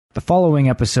The following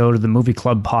episode of the Movie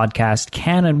Club podcast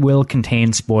can and will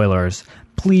contain spoilers.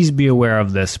 Please be aware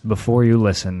of this before you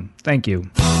listen. Thank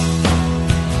you.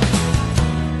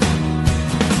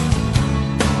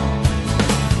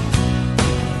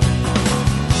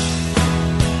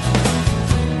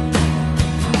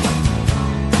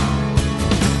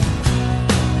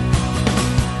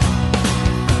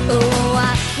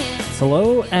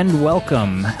 Hello and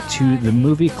welcome to the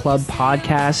Movie Club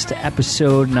podcast,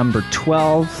 episode number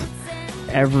 12.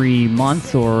 Every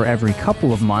month or every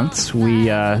couple of months, we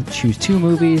choose two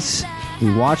movies,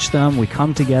 we watch them, we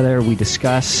come together, we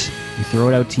discuss, we throw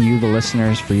it out to you, the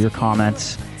listeners, for your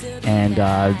comments. And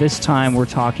this time we're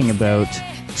talking about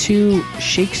two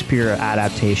Shakespeare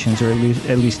adaptations, or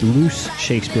at least loose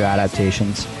Shakespeare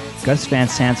adaptations. Gus Van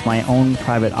Sant's My Own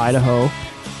Private Idaho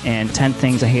and 10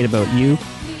 Things I Hate About You.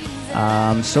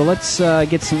 So let's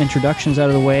get some introductions out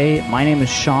of the way. My name is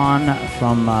Sean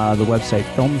from the website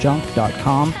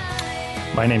filmjunk.com.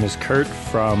 My name is Kurt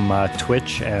from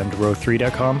Twitch and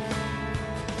row3.com.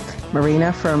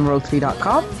 Marina from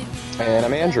row3.com. And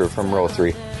I'm Andrew from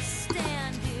row3.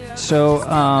 So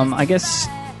I guess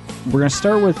we're going to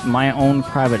start with My Own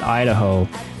Private Idaho.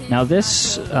 Now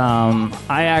this,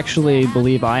 I actually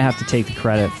believe I have to take the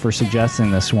credit for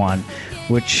suggesting this one,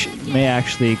 which may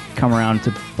actually come around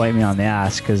to bite me on the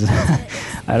ass, because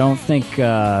I don't think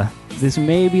this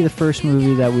may be the first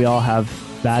movie that we all have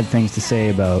bad things to say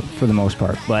about, for the most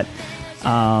part. But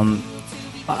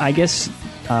I guess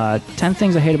 10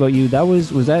 Things I Hate About You,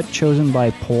 was that chosen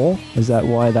by poll? Is that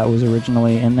why that was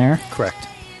originally in there? Correct.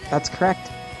 That's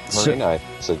correct. Marina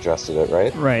suggested it,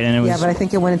 right? Right, and it was, yeah, but I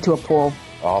think it went into a poll.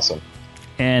 Awesome.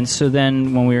 And so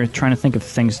then when we were trying to think of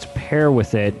things to pair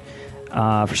with it,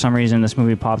 for some reason, this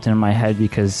movie popped into my head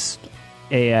because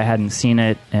A, I hadn't seen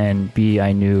it, and B,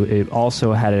 I knew it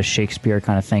also had a Shakespeare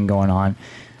kind of thing going on.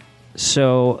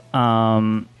 So,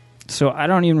 so I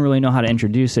don't even really know how to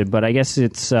introduce it, but I guess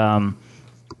it's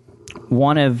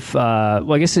one of,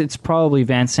 I guess it's probably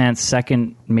Van Sant's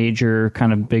second major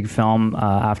kind of big film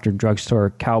after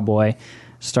Drugstore Cowboy.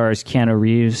 Stars Keanu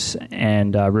Reeves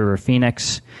and River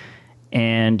Phoenix,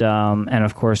 and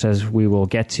of course, as we will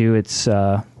get to, it's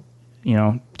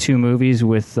two movies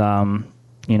with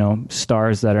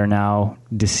stars that are now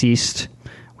deceased,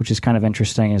 which is kind of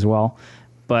interesting as well.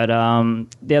 But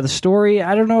the story,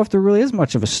 I don't know if there really is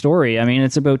much of a story. I mean,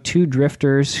 it's about two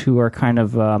drifters who are kind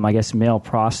of, I guess, male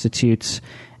prostitutes,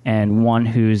 and one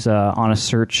who's on a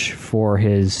search for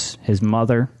his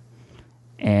mother.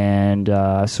 And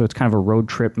so it's kind of a road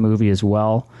trip movie as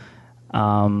well.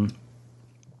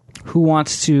 Who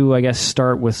wants to, I guess,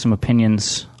 start with some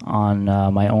opinions on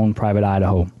My Own Private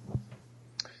Idaho?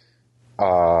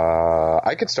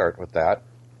 I could start with that.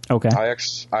 Okay. I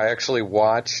actually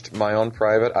watched My Own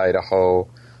Private Idaho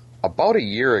about a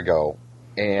year ago,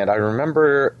 and I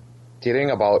remember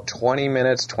getting about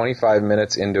 25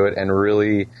 minutes into it and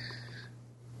really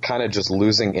kind of just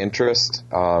losing interest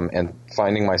and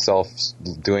finding myself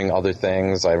doing other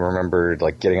things. I remember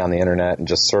getting on the internet and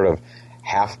just sort of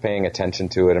half paying attention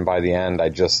to it, and by the end I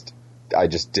just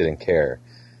didn't care.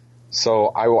 So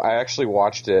I actually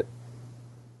watched it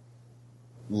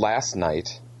last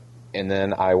night, and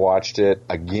then I watched it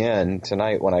again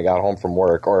tonight when I got home from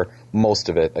work, or most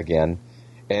of it again,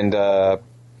 and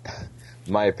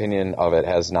my opinion of it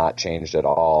has not changed at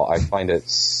all. I find it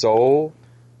so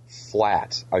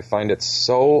flat. I find it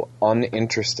so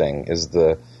uninteresting is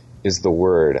the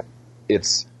word.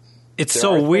 It's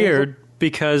so weird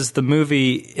because the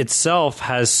movie itself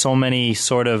has so many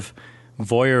sort of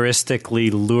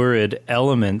voyeuristically lurid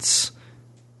elements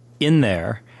in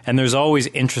there, and there's always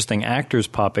interesting actors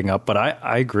popping up. But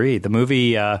I agree, the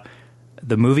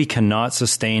movie cannot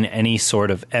sustain any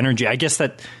sort of energy. I guess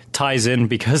that ties in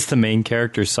because the main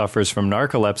character suffers from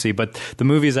narcolepsy, but the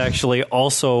movie is actually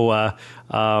also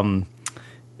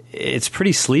it's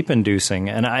pretty sleep-inducing.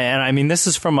 And I mean, this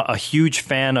is from a huge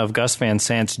fan of Gus Van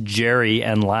Sant's Jerry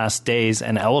and Last Days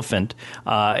and Elephant.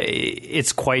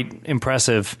 It's quite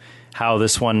impressive how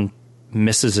this one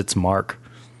misses its mark.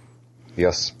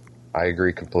 Yes, I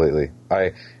agree completely.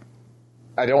 I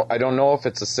don't know if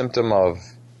it's a symptom of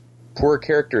poor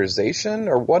characterization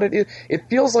or what it is. It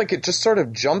feels like it just sort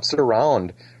of jumps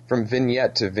around from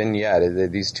vignette to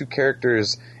vignette. These two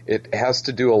characters, it has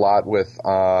to do a lot with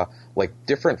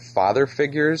different father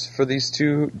figures for these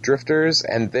two drifters,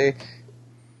 and the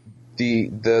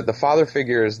father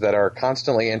figures that are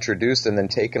constantly introduced and then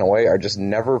taken away are just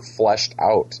never fleshed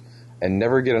out and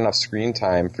never get enough screen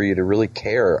time for you to really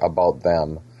care about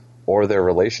them or their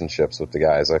relationships with the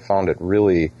guys. I found it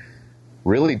really,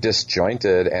 really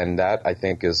disjointed, and that, I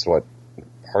think, is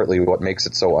partly what makes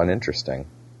it so uninteresting.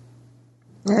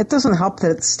 It doesn't help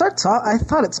that it starts off. I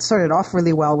thought it started off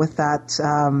really well with that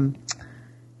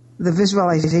the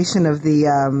visualization of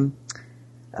the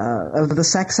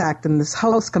sex act, and this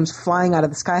house comes flying out of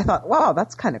the sky. I thought, wow,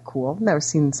 that's kind of cool. Never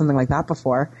seen something like that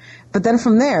before. But then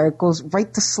from there, it goes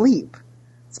right to sleep.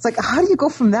 It's like, how do you go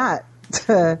from that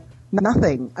to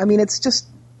nothing? I mean,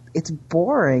 it's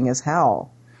boring as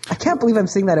hell. I can't believe I'm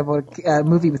saying that about a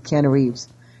movie with Keanu Reeves.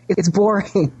 It's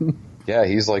boring. Yeah,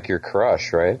 he's like your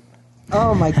crush, right?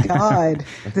 Oh my God.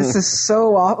 This is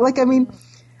so awful. Like, I mean,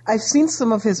 I've seen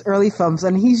some of his early films,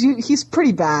 and he's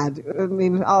pretty bad. I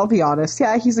mean, I'll be honest.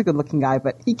 Yeah, he's a good-looking guy,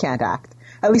 but he can't act.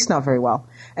 At least not very well.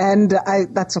 And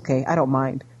that's okay. I don't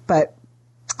mind. But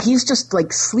he's just,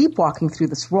 like, sleepwalking through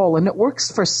this role, and it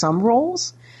works for some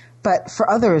roles, but for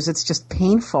others, it's just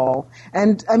painful.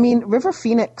 And, I mean, River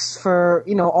Phoenix, for,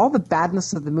 all the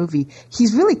badness of the movie,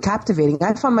 he's really captivating.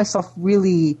 I found myself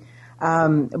really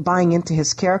buying into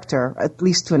his character, at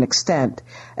least to an extent.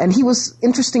 And he was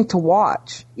interesting to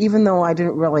watch, even though I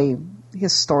didn't really,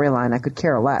 his storyline, I could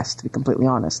care less, to be completely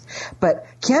honest. But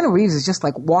Keanu Reeves is just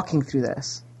like walking through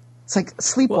this. It's like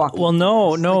sleepwalking. Well,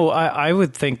 no. I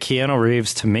would think Keanu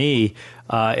Reeves, to me,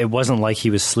 it wasn't like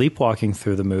he was sleepwalking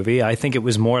through the movie. I think it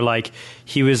was more like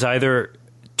he was either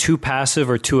too passive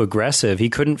or too aggressive.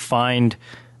 He couldn't find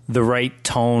the right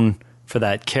tone for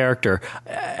that character,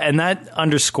 and that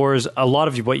underscores a lot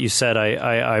of what you said.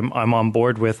 I'm on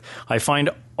board with. I find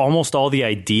almost all the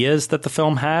ideas that the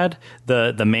film had,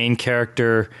 the main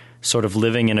character sort of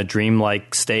living in a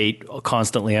dreamlike state,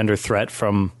 constantly under threat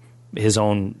from his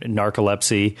own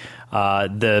narcolepsy,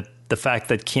 the fact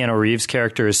that Keanu Reeves'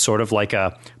 character is sort of like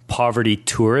a poverty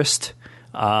tourist,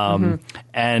 and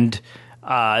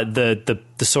the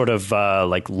sort of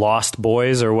like lost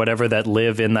boys or whatever that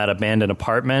live in that abandoned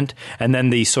apartment, and then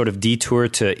the sort of detour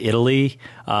to Italy.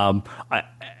 I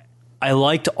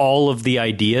liked all of the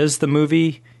ideas the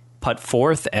movie put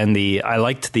forth, and I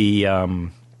liked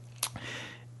the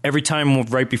every time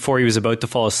right before he was about to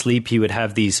fall asleep, he would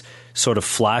have these sort of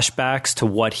flashbacks to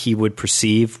what he would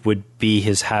perceive would be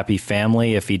his happy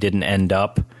family if he didn't end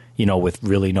up with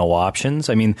really no options.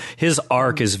 I mean, his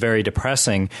arc is very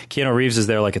depressing. Keanu Reeves is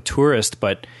there like a tourist,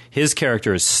 but his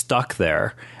character is stuck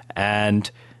there. And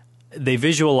they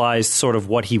visualized sort of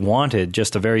what he wanted,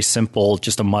 just a very simple,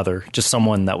 just a mother, just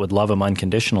someone that would love him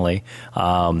unconditionally.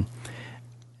 So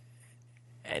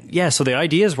the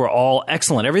ideas were all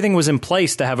excellent. Everything was in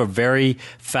place to have a very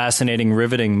fascinating,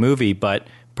 riveting movie, but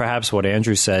perhaps what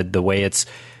Andrew said, the way it's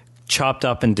chopped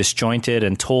up and disjointed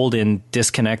and told in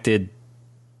disconnected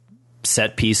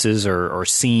set pieces or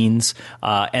scenes,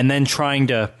 and then trying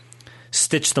to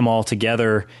stitch them all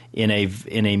together in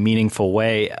a meaningful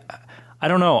way. I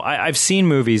don't know. I've seen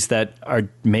movies that are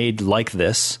made like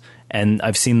this, and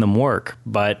I've seen them work,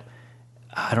 but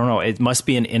I don't know. It must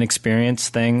be an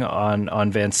inexperienced thing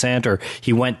on Van Sant, or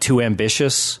he went too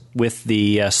ambitious with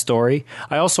the story.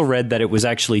 I also read that it was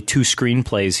actually two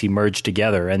screenplays he merged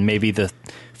together, and maybe the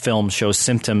film shows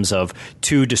symptoms of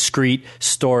two discrete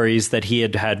stories that he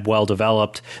had well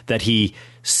developed that he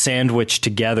sandwiched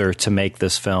together to make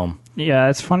this film. Yeah,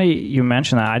 it's funny you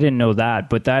mentioned that. I didn't know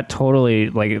that, but that totally,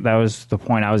 like, that was the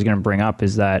point I was going to bring up,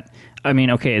 is that, I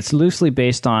mean, okay, it's loosely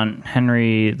based on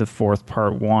Henry IV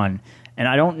Part 1, and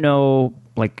I don't know,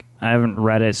 like, I haven't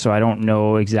read it, so I don't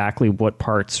know exactly what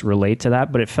parts relate to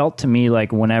that, but it felt to me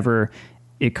like whenever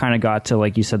it kind of got to,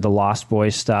 like you said, the Lost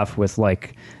Boys stuff with,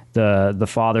 like, the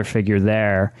father figure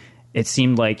there, it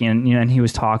seemed like, and he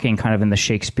was talking kind of in the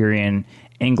Shakespearean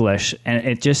English, and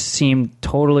it just seemed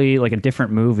totally like a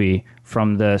different movie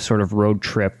from the sort of road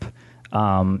trip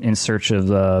in search of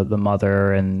the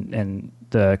mother and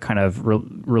the kind of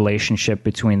relationship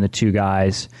between the two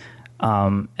guys.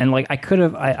 And like I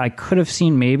could have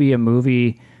seen maybe a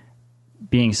movie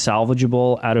being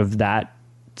salvageable out of that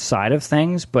side of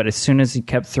things, but as soon as he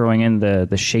kept throwing in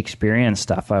the Shakespearean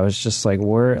stuff, I was just like,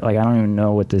 I don't even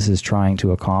know what this is trying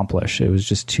to accomplish. It was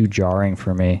just too jarring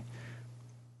for me.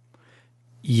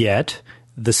 Yet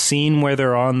the scene where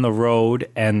they're on the road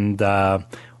and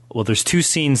there's two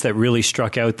scenes that really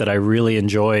struck out that I really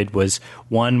enjoyed. Was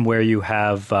one where you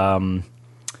have Keanu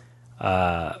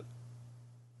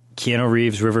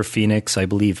Reeves, River Phoenix, I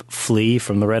believe, Flea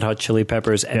from the Red Hot Chili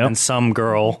Peppers, and then some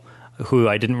girl who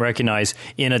I didn't recognize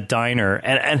in a diner,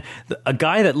 and a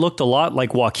guy that looked a lot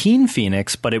like Joaquin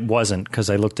Phoenix, but it wasn't, because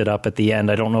I looked it up at the end.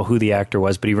 I don't know who the actor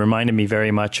was, but he reminded me very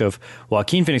much of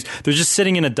Joaquin Phoenix. They're just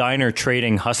sitting in a diner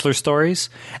trading hustler stories,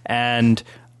 and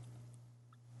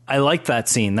I liked that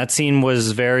scene. That scene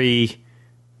was very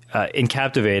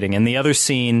captivating. And the other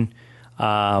scene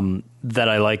that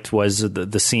I liked was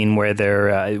the scene where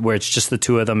where it's just the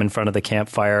two of them in front of the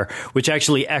campfire, which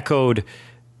actually echoed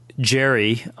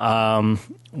Jerry,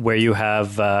 where you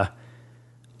have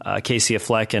Casey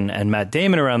Affleck and Matt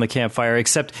Damon around the campfire.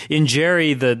 Except in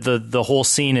Jerry, the whole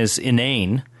scene is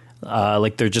inane.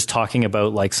 Like they're just talking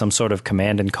about like some sort of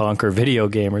Command and Conquer video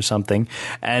game or something.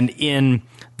 And in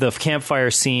the campfire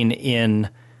scene in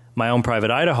My Own Private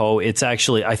Idaho, it's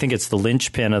actually, I think it's the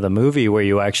linchpin of the movie where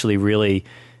you actually really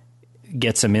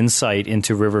get some insight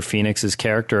into River Phoenix's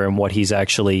character and what he's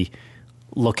actually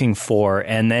looking for.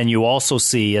 And then you also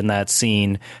see in that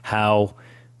scene how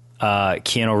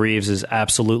Keanu Reeves is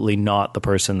absolutely not the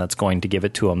person that's going to give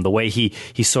it to him. The way he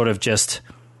sort of just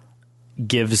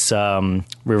gives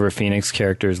River Phoenix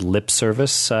character's lip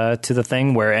service to the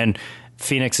thing, and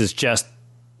Phoenix is just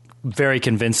very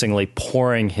convincingly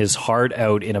pouring his heart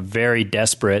out in a very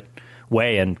desperate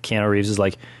way, and Keanu Reeves is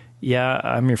like, yeah,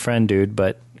 I'm your friend, dude,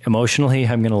 but emotionally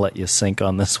I'm going to let you sink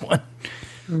on this one.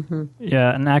 Mm-hmm.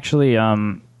 Yeah, and actually,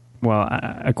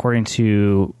 according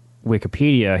to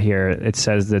Wikipedia here, it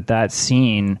says that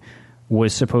scene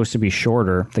was supposed to be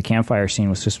shorter. The campfire scene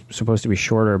was supposed to be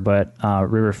shorter, but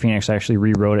River Phoenix actually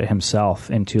rewrote it himself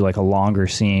into like a longer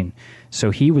scene. So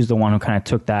he was the one who kind of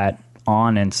took that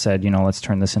on and said, let's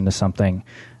turn this into something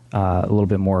a little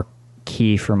bit more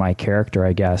key for my character,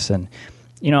 I guess. And,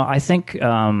 I think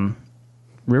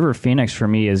River Phoenix for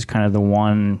me is kind of the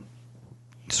one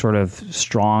sort of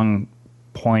strong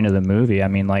point of the movie. I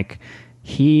mean, like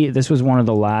this was one of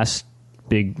the last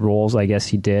big roles I guess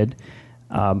he did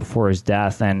before his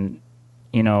death. And,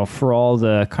 for all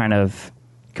the kind of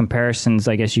comparisons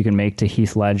I guess you can make to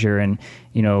Heath Ledger and,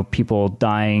 people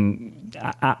dying,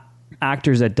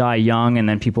 actors that die young and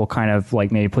then people kind of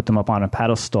like maybe put them up on a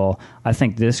pedestal. I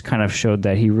think this kind of showed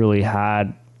that he really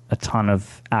had a ton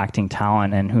of acting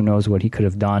talent, and who knows what he could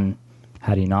have done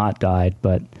had he not died.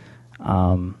 But,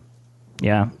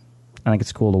 yeah, I think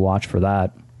it's cool to watch for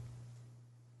that.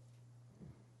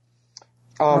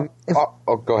 Go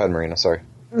ahead, Marina. Sorry.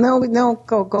 No,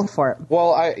 go for it.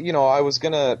 Well, I was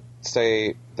gonna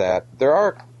say that there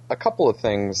are a couple of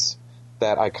things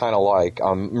that I kind of like.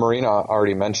 Marina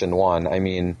already mentioned one. I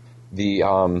mean,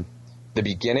 the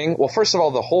beginning. Well, first of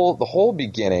all, the whole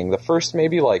beginning, the first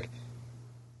maybe like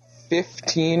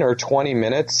 15 or 20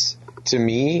 minutes to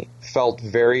me felt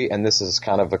very, and this is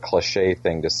kind of a cliche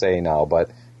thing to say now,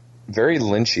 but very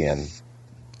Lynchian.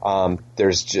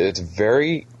 It's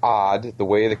very odd the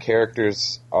way the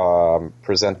characters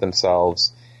present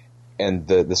themselves and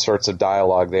the sorts of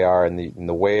dialogue they are and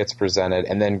the way it's presented.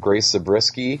 And then Grace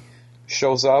Zabriskie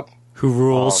shows up. Who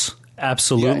rules.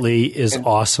 Absolutely is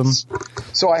awesome.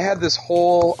 So I had this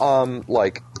whole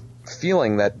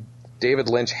feeling that David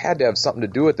Lynch had to have something to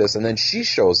do with this, and then she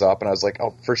shows up, and I was like,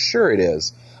 oh, for sure it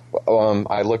is.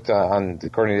 I looked according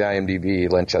to the IMDb,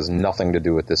 Lynch has nothing to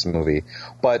do with this movie.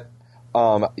 But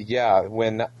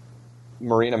when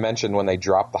Marina mentioned when they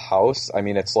dropped the house, I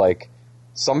mean, it's like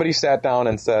somebody sat down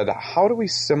and said, how do we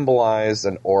symbolize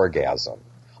an orgasm?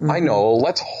 Mm-hmm. I know,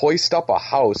 let's hoist up a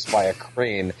house by a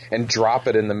crane and drop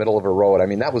it in the middle of a road. I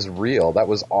mean, that was real. That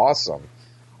was awesome.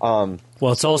 Well,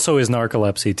 it's also his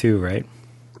narcolepsy too, right?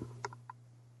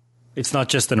 It's not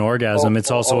just an orgasm.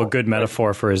 It's also a good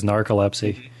metaphor for his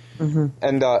narcolepsy. Mm-hmm.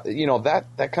 And,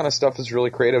 that kind of stuff is really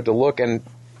creative to look. And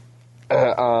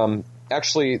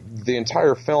actually, the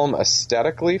entire film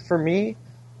aesthetically for me,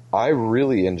 I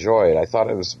really enjoyed. I thought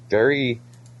it was very,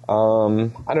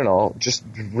 just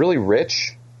really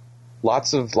rich.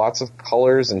 Lots of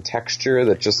colors and texture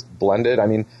that just blended. I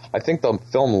mean, I think the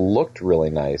film looked really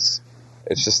nice.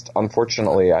 It's just,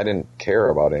 unfortunately, I didn't care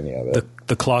about any of it.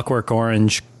 The Clockwork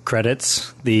Orange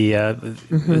credits,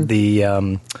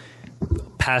 the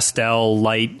pastel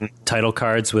light title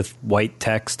cards with white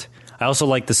text. I also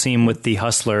like the scene with the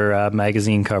Hustler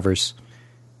magazine covers,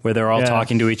 where they're all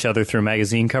talking to each other through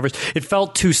magazine covers. It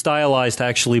felt too stylized to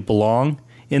actually belong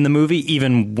in the movie,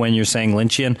 even when you're saying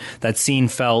Lynchian. That scene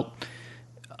felt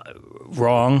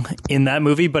wrong in that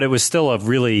movie, but it was still a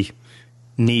really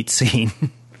neat scene.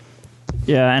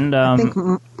 Yeah, and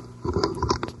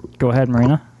go ahead,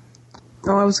 Marina.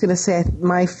 Oh, I was going to say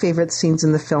my favorite scenes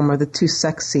in the film are the two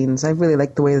sex scenes. I really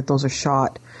like the way that those are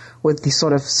shot with these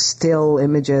sort of still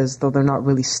images, though they're not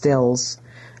really stills,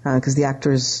 because the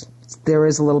actors, there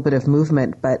is a little bit of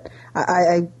movement. But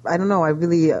I don't know. I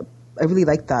really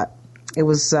liked that. It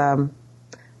was a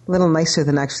little nicer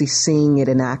than actually seeing it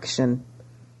in action.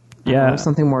 Yeah,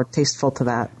 something more tasteful to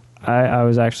that. I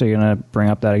was actually going to bring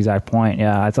up that exact point.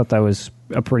 Yeah, I thought that was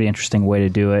a pretty interesting way to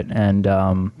do it. And,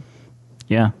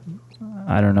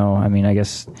 I don't know. I mean, I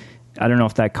guess I don't know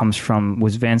if that comes from,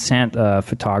 was Van Sant a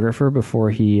photographer before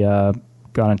he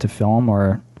got into film,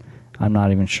 or I'm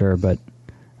not even sure, but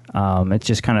it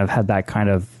just kind of had that kind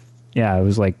of, it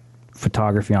was like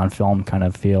photography on film kind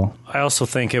of feel. I also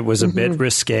think it was a bit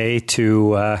risque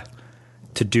to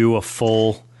do a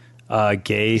full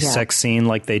gay sex scene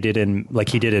like he did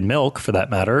in Milk, for that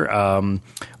matter,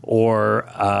 or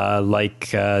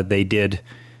like they did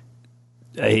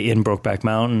in Brokeback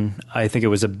Mountain. I think it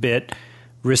was a bit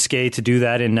risque to do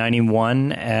that in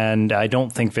 91, and I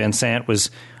don't think Van Sant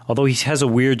was, although he has a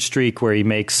weird streak where he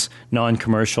makes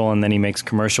non-commercial and then he makes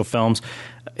commercial films.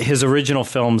 His original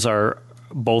films are,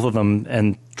 both of them,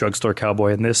 and Drugstore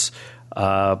Cowboy and this,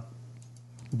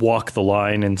 walk the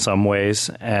line in some ways.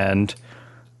 And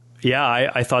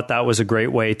I thought that was a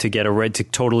great way to get to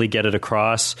totally get it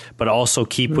across, but also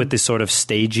keep with this sort of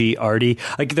stagey, arty.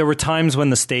 Like, there were times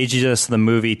when the staginess of the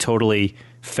movie totally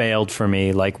failed for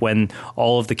me, like when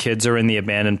all of the kids are in the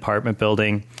abandoned apartment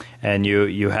building, and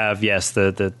you have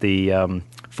the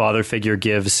father figure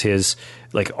gives his,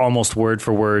 like, almost word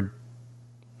for word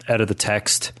out of the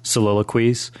text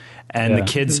soliloquies, and the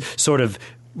kids sort of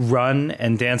run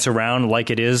and dance around like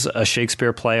it is a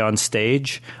Shakespeare play on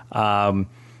stage,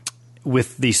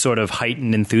 with the sort of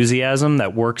heightened enthusiasm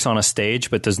that works on a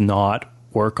stage but does not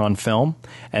work on film.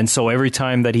 And so every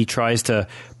time that he tries to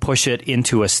push it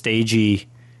into a stagey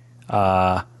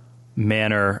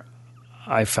manner,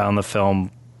 I found the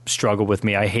film struggle with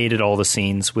me. I hated all the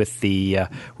scenes with the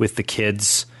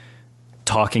kids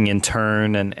talking in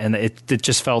turn, and it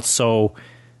just felt so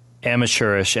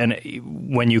amateurish. And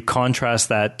when you contrast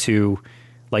that to,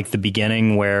 like, the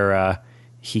beginning where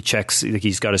he checks, like,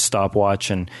 he's got his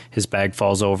stopwatch and his bag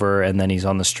falls over, and then he's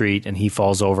on the street and he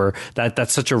falls over.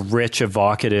 That's such a rich,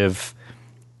 evocative,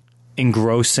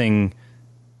 engrossing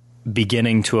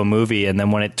beginning to a movie, and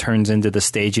then when it turns into the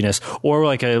staginess, or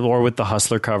with the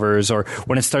Hustler covers, or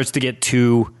when it starts to get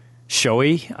too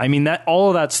showy, I mean, that all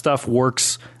of that stuff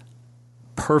works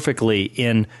perfectly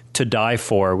in To Die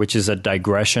For, which is a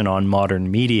digression on modern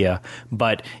media,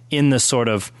 but in the sort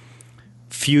of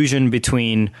fusion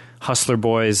between Hustler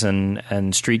Boys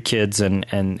and Street Kids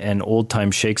and old time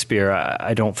Shakespeare,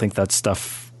 I don't think that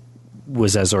stuff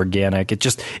was as organic.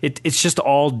 It's just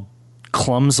all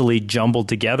clumsily jumbled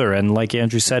together, and like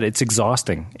Andrew said, it's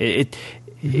exhausting. It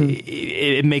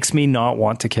makes me not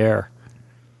want to care.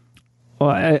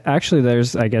 Well, actually,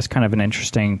 there's, I guess, kind of an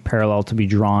interesting parallel to be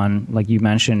drawn. Like you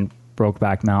mentioned,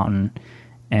 Brokeback Mountain,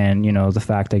 and, you know, the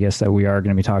fact, I guess, that we are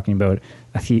going to be talking about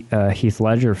a Heath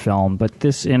Ledger film, but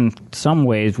this, in some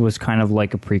ways, was kind of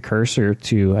like a precursor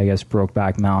to, I guess,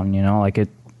 Brokeback Mountain. You know, like, it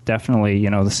definitely, you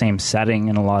know, the same setting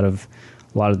in a lot of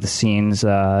the scenes,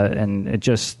 and it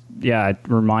just, it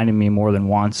reminded me more than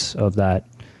once of that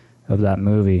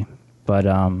movie. But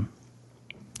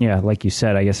like you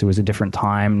said, I guess it was a different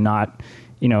time. Not,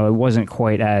 you know, it wasn't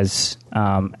quite as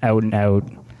out and out,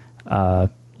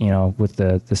 you know, with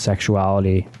the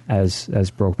sexuality as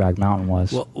Brokeback Mountain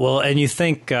was. Well, and you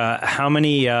think how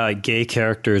many gay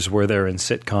characters were there in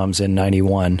sitcoms in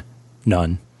 '91?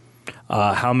 None.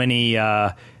 How many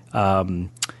gay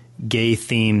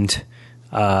themed,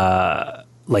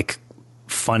 like,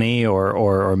 funny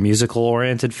or musical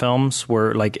oriented films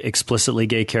were, like, explicitly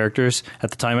gay characters at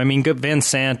the time? I mean, Van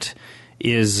Sant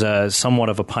is somewhat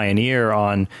of a pioneer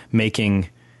on making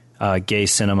gay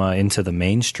cinema into the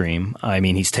mainstream. I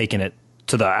mean, he's taken it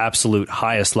to the absolute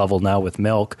highest level now with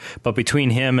Milk. But between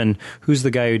him and who's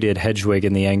the guy who did Hedwig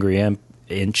and the Angry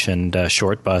Inch and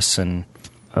Short Bus and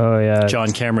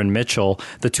John Cameron Mitchell,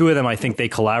 the two of them, I think they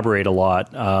collaborate a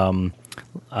lot.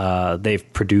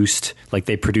 They've produced, like,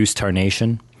 they produced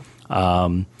Tarnation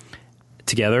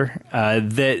together.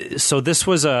 So this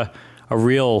was a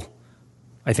real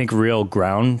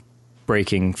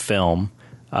groundbreaking film.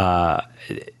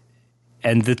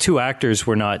 And the two actors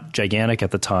were not gigantic at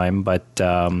the time, but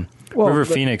River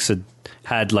Phoenix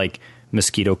had like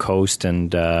Mosquito Coast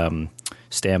and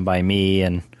Stand By Me.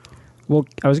 And well,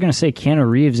 I was going to say Keanu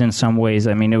Reeves in some ways.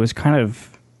 I mean, it was kind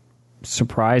of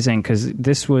surprising because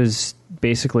this was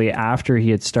basically after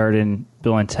he had started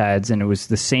Bill and Ted's, and it was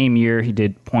the same year he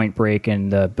did Point Break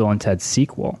and the Bill and Ted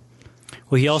sequel.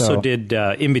 Well, he also did,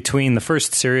 in between, the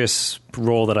first serious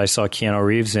role that I saw Keanu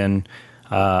Reeves in,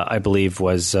 I believe,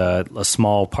 was a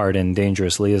small part in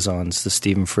Dangerous Liaisons, the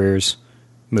Stephen Frears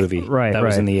movie. That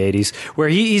was in the 80s, where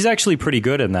he's actually pretty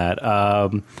good in that.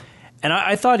 And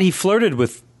I thought he flirted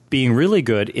with being really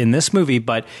good in this movie,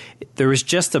 but there was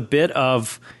just a bit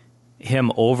of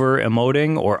him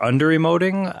over-emoting or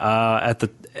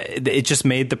under-emoting it just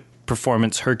made the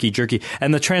performance herky-jerky.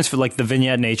 And the transfer, like the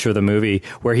vignette nature of the movie,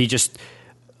 where he just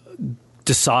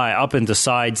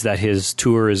decides that his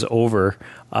tour is over.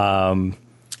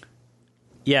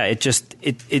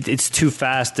 It's too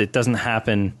fast. It doesn't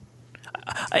happen.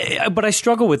 But I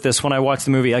struggle with this when I watch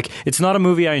the movie. Like, it's not a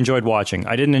movie I enjoyed watching.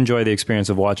 I didn't enjoy the experience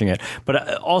of watching it.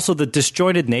 But also the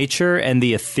disjointed nature and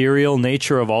the ethereal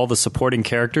nature of all the supporting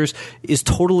characters is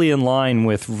totally in line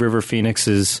with River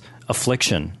Phoenix's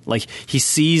affliction. Like, he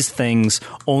sees things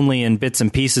only in bits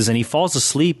and pieces, and he falls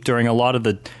asleep during a lot of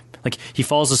the... Like, he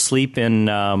falls asleep in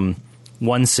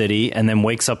one city and then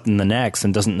wakes up in the next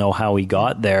and doesn't know how he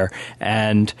got there.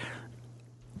 And...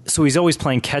 so he's always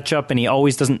playing catch up, and he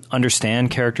always doesn't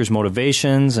understand characters'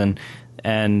 motivations, and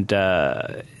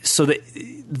so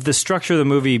the structure of the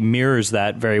movie mirrors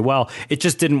that very well. It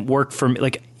just didn't work for me.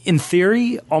 Like, in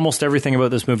theory, almost everything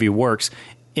about this movie works.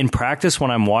 In practice,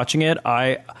 when I'm watching it,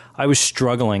 I was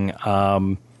struggling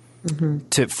for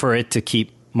it to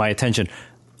keep my attention.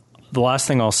 The last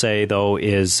thing I'll say, though,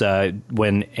 is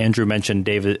when Andrew mentioned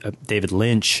David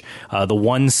Lynch, the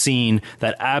one scene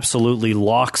that absolutely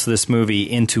locks this movie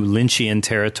into Lynchian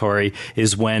territory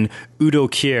is when Udo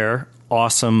Kier,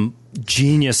 awesome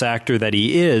genius actor that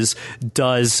he is,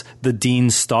 does the Dean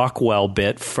Stockwell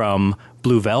bit from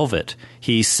Blue Velvet.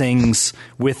 He sings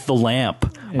with the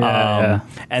lamp.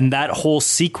 And that whole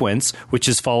sequence, which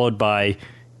is followed by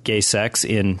gay sex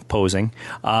in Posing,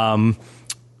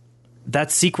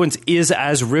 that sequence is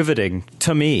as riveting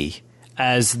to me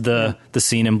as the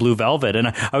scene in Blue Velvet.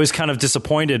 And I was kind of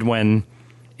disappointed when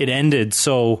it ended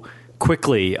so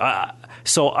quickly.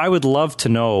 So I would love to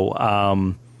know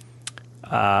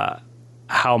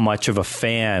how much of a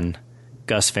fan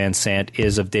Gus Van Sant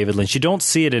is of David Lynch. You don't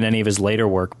see it in any of his later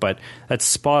work, but that's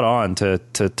spot on to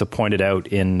point it out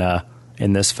in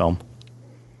this film.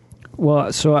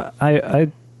 Well, so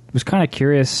I was kind of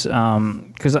curious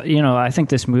because I think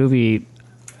this movie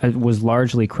was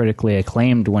largely critically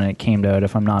acclaimed when it came out,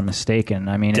 if I'm not mistaken.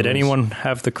 I mean, did anyone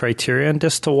have the Criterion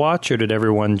disc to watch, or did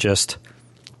everyone just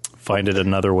find it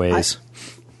in other ways?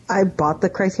 I bought the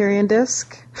Criterion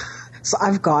disc, so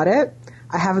I've got it.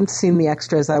 I haven't seen the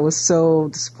extras. I was so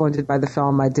disappointed by the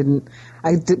film. I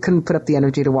couldn't put up the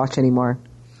energy to watch anymore.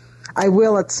 I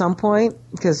will at some point,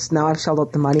 because now I've shelled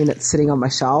out the money and it's sitting on my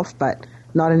shelf, but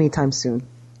not anytime soon.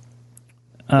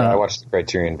 I watched the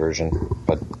Criterion version,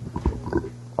 but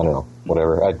I don't know,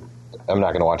 whatever. I'm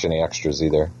not going to watch any extras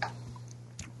either.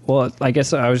 Well, I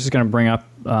guess I was just going to bring up,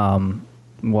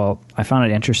 I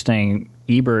found it interesting.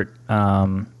 Ebert,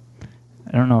 I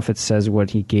don't know if it says what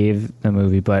he gave the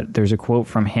movie, but there's a quote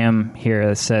from him here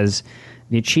that says,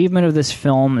 "The achievement of this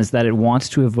film is that it wants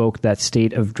to evoke that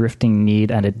state of drifting need,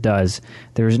 and it does.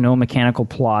 There is no mechanical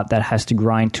plot that has to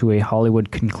grind to a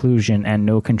Hollywood conclusion and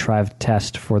no contrived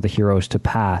test for the heroes to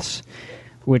pass."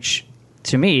 Which,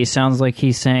 to me, sounds like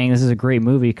he's saying this is a great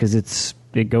movie because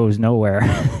it goes nowhere.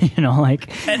 And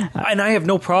I have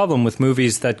no problem with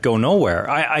movies that go nowhere.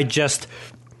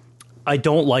 I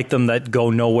don't like them that go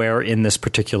nowhere in this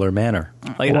particular manner.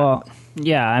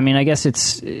 Yeah, I mean, I guess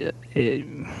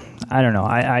I don't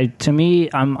know. To me,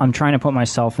 I'm trying to put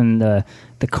myself in the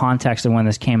context of when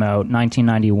this came out,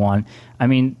 1991. I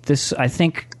mean, I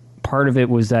think part of it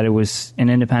was that it was an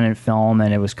independent film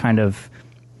and it was kind of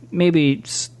maybe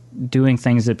doing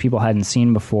things that people hadn't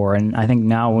seen before. And I think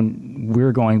now when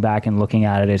we're going back and looking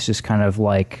at it, it's just kind of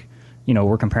like,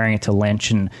 we're comparing it to Lynch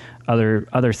and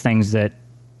other things that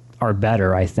are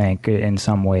better, I think, in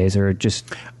some ways, or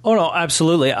just... Oh, no,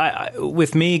 absolutely.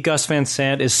 With me, Gus Van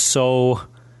Sant is so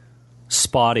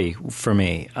spotty for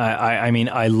me. I mean,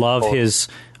 I love his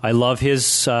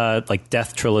like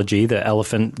Death trilogy, the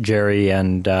Elephant, Jerry,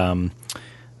 and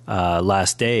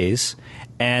Last Days,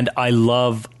 and I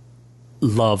love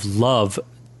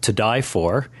To Die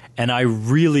For, and I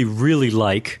really, really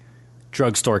like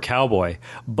Drugstore Cowboy.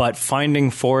 But Finding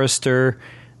Forrester,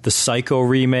 the Psycho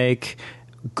remake,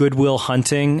 Good Will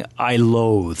Hunting, I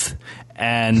loathe.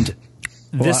 And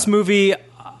this movie,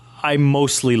 I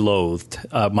mostly loathed.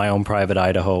 My Own Private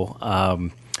Idaho.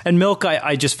 And Milk,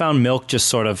 I just found Milk just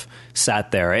sort of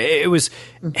sat there. It was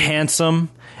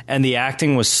handsome, and the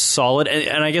acting was solid.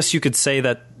 And I guess you could say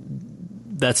that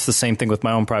that's the same thing with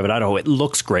My Own Private Idaho. It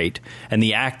looks great, and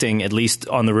the acting, at least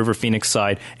on the River Phoenix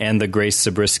side, and the Grace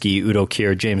Zabriskie, Udo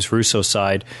Kier, James Russo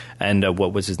side, and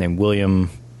what was his name,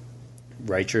 William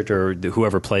Reichert, or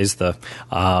whoever plays the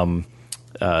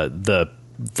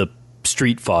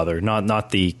street father, not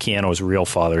the Keanu's real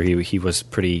father. He was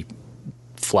pretty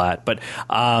flat, but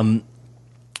I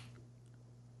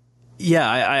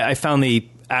found the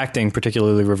acting,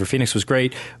 particularly River Phoenix, was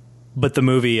great, but the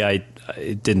movie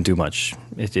it didn't do much.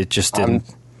 It just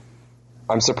didn't.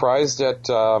 I'm surprised at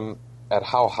at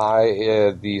how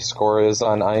high the score is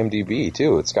on IMDb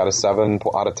too. It's got a 7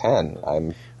 out of 10. I'm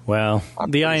the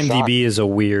IMDb shocked. is a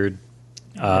weird.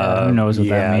 Who knows what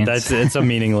that means? It's a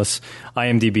meaningless.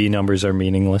 IMDb numbers are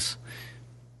meaningless.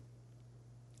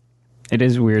 It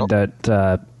is weird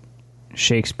that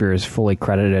Shakespeare is fully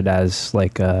credited as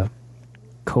like a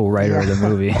co-writer of the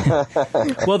movie.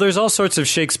 Well, there's all sorts of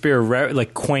Shakespeare,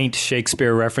 like quaint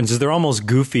Shakespeare references. They're almost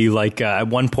goofy. Like at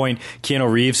one point,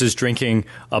 Keanu Reeves is drinking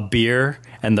a beer,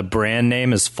 and the brand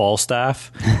name is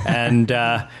Falstaff. And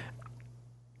I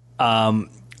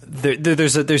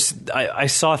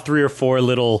saw 3 or 4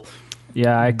 little.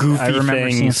 Yeah, goofy I remember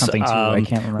things, seeing something too. I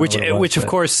can't remember which of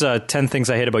course, 10 Things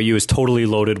I Hate About You is totally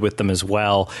loaded with them as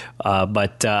well.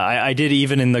 But I did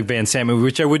even in the Van Sant movie,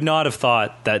 which I would not have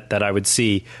thought that I would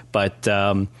see. But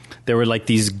there were like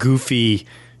these goofy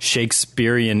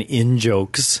Shakespearean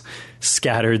in-jokes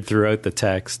scattered throughout the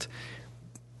text.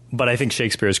 But I think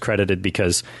Shakespeare is credited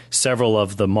because several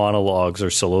of the monologues or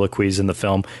soliloquies in the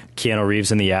film, Keanu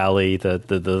Reeves in the alley,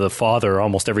 the father,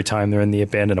 almost every time they're in the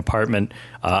abandoned apartment,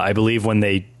 I believe when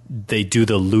they do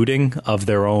the looting of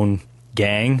their own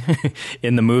gang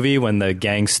in the movie, when the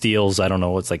gang steals, I don't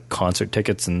know, it's like concert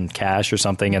tickets and cash or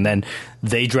something, and then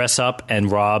they dress up and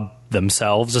rob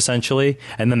themselves essentially,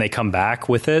 and then they come back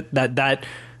with it.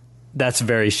 That's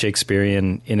very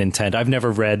Shakespearean in intent. I've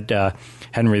never read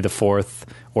Henry IV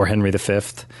or Henry V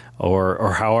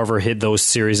or however those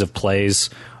series of plays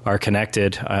are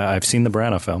connected. I've seen the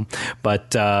Branagh film,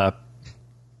 but I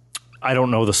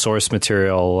don't know the source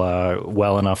material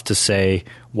well enough to say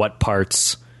what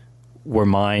parts were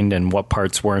mined and what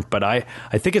parts weren't. But I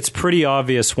think it's pretty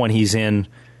obvious when he's in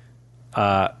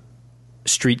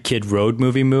Street Kid Road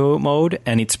movie mode,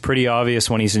 and it's pretty obvious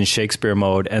when he's in Shakespeare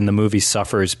mode, and the movie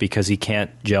suffers because he can't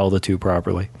gel the two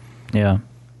properly. Yeah.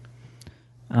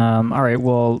 All right.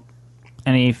 Well,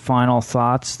 any final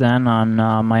thoughts then on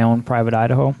My Own Private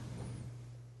Idaho?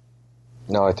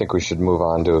 No, I think we should move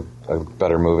on to a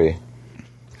better movie.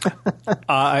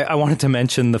 I wanted to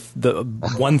mention the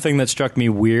one thing that struck me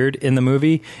weird in the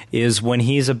movie is when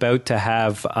he's about to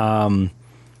have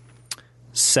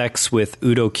sex with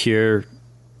Udo Kier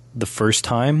the first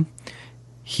time,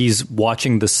 he's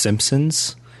watching The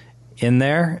Simpsons in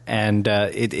there, and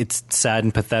it's sad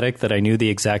and pathetic that I knew the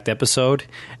exact episode,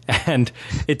 and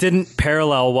it didn't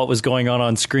parallel what was going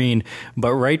on screen,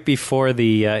 but right before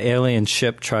the alien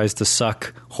ship tries to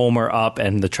suck Homer up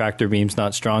and the tractor beam's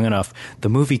not strong enough, the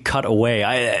movie cut away.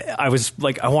 I was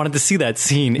like, I wanted to see that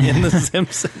scene in The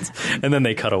Simpsons, and then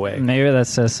they cut away. Maybe that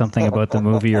says something about the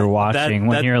movie you're watching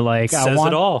when you're like, I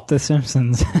want it all. The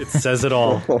Simpsons. It says it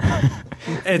all.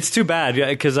 It's too bad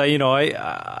because I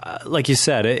like you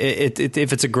said,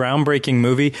 if it's a groundbreaking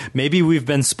movie, maybe we've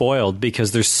been spoiled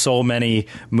because there's so many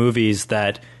movies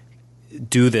that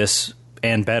do this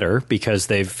and better because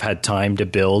they've had time to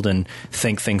build and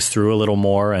think things through a little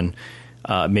more and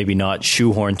maybe not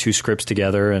shoehorn 2 scripts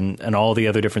together and all the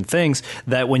other different things,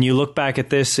 that when you look back at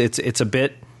this, it's a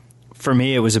bit, for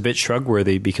me, it was a bit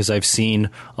shrug-worthy because I've seen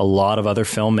a lot of other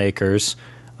filmmakers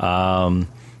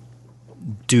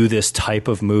do this type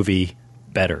of movie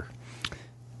better.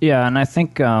 Yeah, and I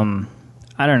think, I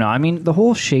don't know, I mean, the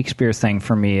whole Shakespeare thing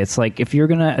for me, it's like if you're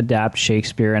going to adapt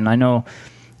Shakespeare, and I know,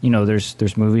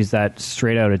 there's movies that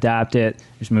straight out adapt it,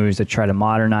 there's movies that try to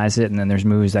modernize it, and then there's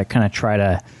movies that kind of try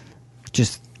to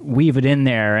just weave it in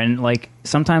there, and like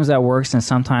sometimes that works, and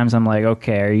sometimes I'm like,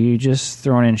 okay, are you just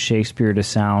throwing in Shakespeare to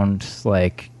sound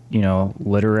like,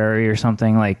 literary or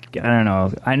something? Like, I don't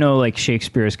know. I know like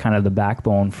Shakespeare is kind of the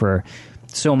backbone for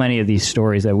so many of these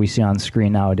stories that we see on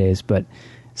screen nowadays, but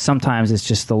sometimes it's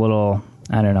just a little,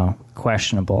 I don't know,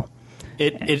 questionable.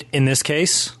 It in this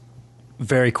case,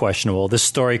 very questionable. This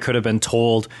story could have been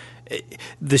told.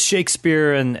 The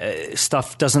Shakespeare and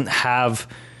stuff doesn't have,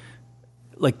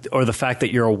 or the fact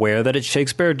that you're aware that it's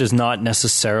Shakespeare does not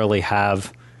necessarily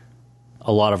have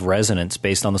a lot of resonance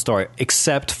based on the story,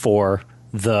 except for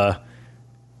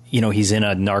he's in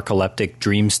a narcoleptic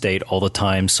dream state all the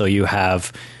time. So you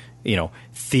have,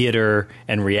 theater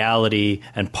and reality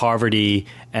and poverty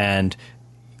and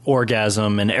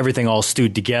orgasm and everything all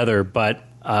stewed together. But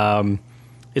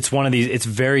it's one of these, it's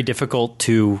very difficult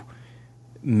to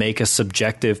make a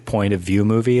subjective point of view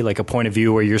movie, like a point of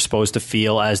view where you're supposed to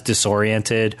feel as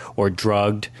disoriented or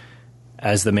drugged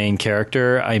as the main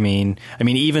character. I mean,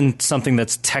 even something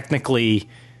that's technically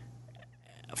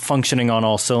functioning on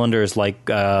all cylinders, like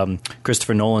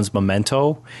Christopher Nolan's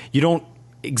Memento, you don't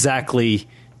exactly,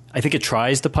 I think it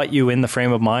tries to put you in the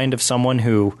frame of mind of someone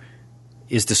who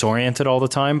is disoriented all the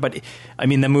time. But I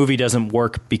mean, the movie doesn't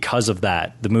work because of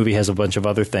that. The movie has a bunch of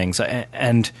other things.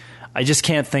 And I just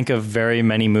can't think of very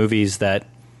many movies that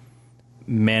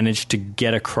manage to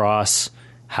get across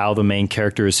how the main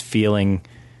character is feeling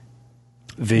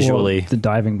visually. Well, the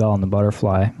Diving Bell and the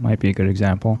Butterfly might be a good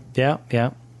example. Yeah.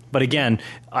 But again,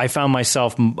 I found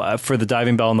myself for the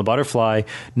Diving Bell and the Butterfly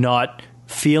not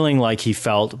feeling like he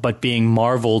felt, but being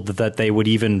marveled that they would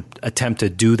even attempt to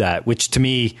do that, which to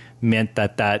me meant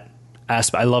that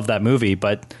aspect. I love that movie,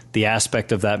 but the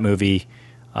aspect of that movie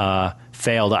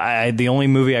failed. The only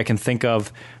movie I can think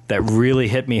of that really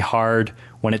hit me hard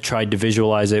when it tried to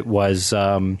visualize it was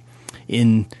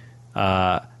in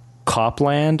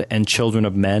Copland and Children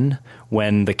of Men,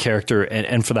 when the character,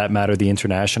 and for that matter, The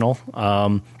International,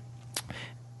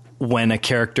 when a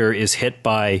character is hit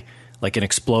by like an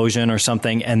explosion or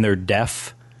something and they're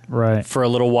deaf for a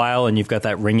little while, and you've got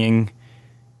that ringing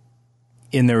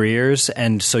in their ears,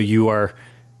 and so you are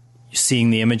seeing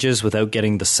the images without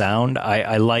getting the sound.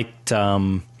 I liked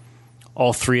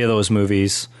all three of those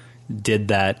movies did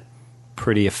that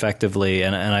pretty effectively,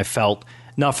 and I felt,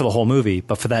 not for the whole movie,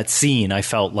 but for that scene, I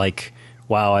felt like,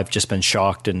 wow, I've just been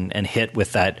shocked and hit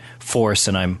with that force,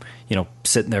 and I'm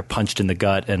sitting there punched in the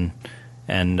gut and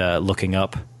looking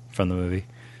up from the movie.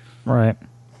 Right.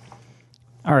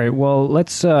 All right. Well,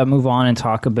 let's move on and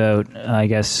talk about, I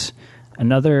guess,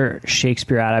 another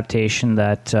Shakespeare adaptation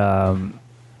that,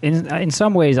 in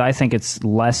some ways, I think it's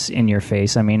less in your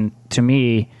face. I mean, to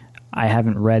me, I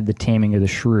haven't read The Taming of the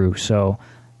Shrew, so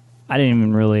I didn't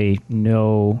even really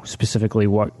know specifically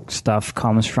what stuff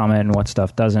comes from it and what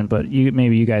stuff doesn't. But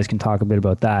maybe you guys can talk a bit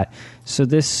about that. So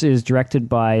this is directed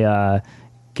by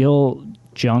Gil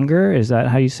Junger. Is that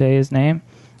how you say his name?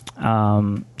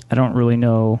 I don't really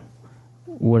know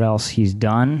what else he's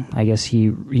done. I guess he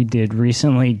did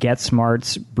recently Get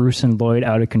Smart's Bruce and Lloyd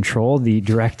Out of Control, the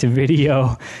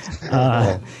direct-to-video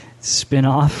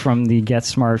spin-off from the Get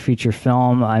Smart feature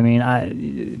film. I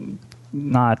mean,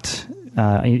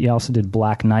 he also did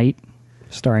Black Knight,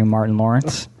 starring Martin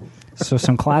Lawrence. So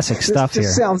some classic stuff here.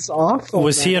 This sounds awful.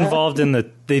 Was he involved in the...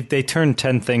 They turned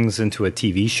 10 Things into a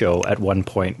TV show at one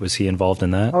point. Was he involved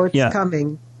in that? Oh, it's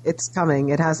coming. It's coming.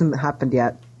 It hasn't happened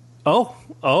yet. Oh,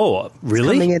 really?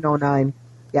 It's coming in 2009.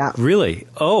 Yeah. Really?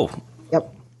 Oh.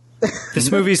 Yep.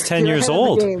 This movie's 10 years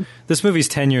old. This movie's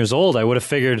 10 years old. I would have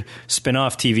figured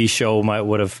spin-off TV show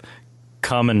would have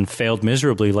come and failed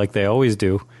miserably like they always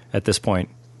do at this point.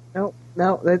 No,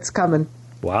 it's coming.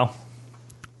 Wow.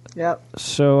 Yep.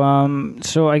 So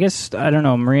I guess, I don't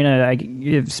know, Marina,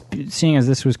 seeing as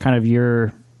this was kind of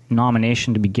your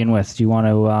nomination to begin with, do you want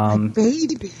to...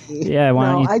 baby. Yeah,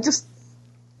 why don't you...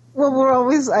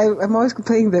 I'm always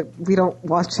complaining that we don't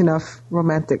watch enough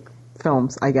romantic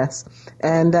films, I guess.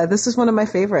 And this is one of my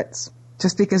favorites,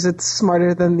 just because it's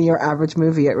smarter than your average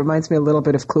movie. It reminds me a little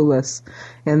bit of Clueless,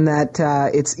 in that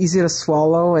it's easy to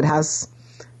swallow. It has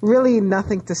really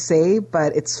nothing to say,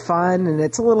 but it's fun, and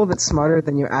it's a little bit smarter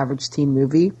than your average teen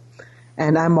movie.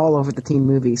 And I'm all over the teen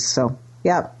movies, so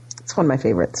yeah, it's one of my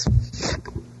favorites.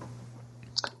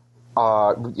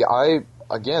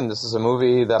 Again, this is a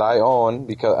movie that I own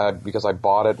because I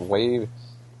bought it way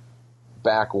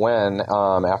back when,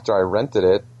 after I rented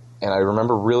it, and I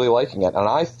remember really liking it. And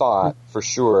I thought for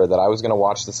sure that I was going to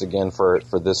watch this again for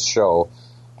this show,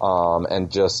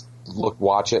 and just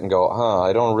watch it and go,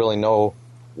 I don't really know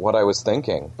what I was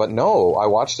thinking. But no, I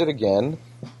watched it again,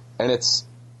 and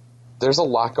there's a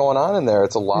lot going on in there.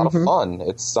 It's a lot of fun.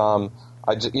 It's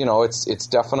it's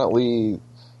definitely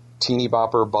teeny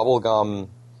bopper bubblegum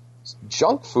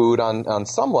junk food on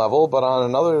some level, but on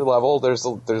another level, there's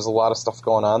a lot of stuff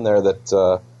going on there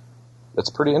that's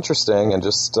pretty interesting and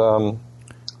just a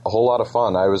whole lot of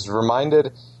fun. I was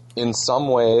reminded in some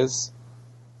ways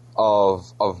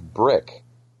of Brick,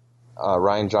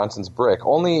 Rian Johnson's Brick,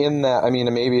 only in that, I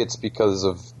mean, maybe it's because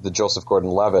of the Joseph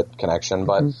Gordon-Levitt connection,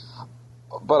 but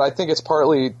I think it's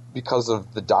partly because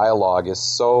of the dialogue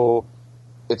it's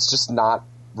just not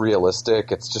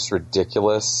realistic. It's just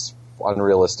ridiculous,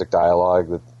 unrealistic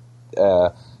dialogue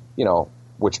that,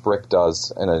 which Brick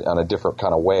does on a different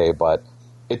kind of way, but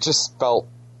it just felt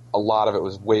a lot of it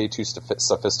was way too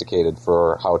sophisticated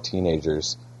for how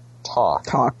teenagers talk.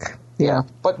 Yeah.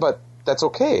 But that's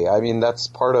okay. I mean, that's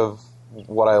part of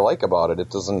what I like about it. It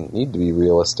doesn't need to be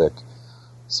realistic.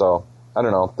 So, I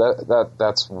don't know.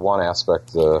 That's one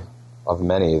aspect of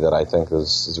many that I think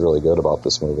is really good about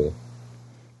this movie.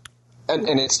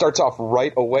 And it starts off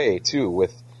right away, too,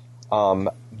 with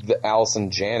the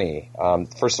Allison Janney.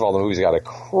 First of all, the movie's got a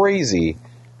crazy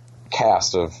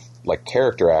cast of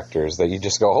character actors that you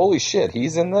just go, holy shit,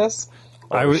 he's in this?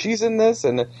 She's in this?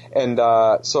 And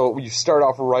so you start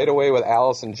off right away with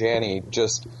Allison Janney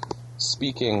just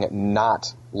speaking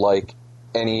not like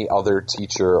any other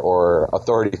teacher or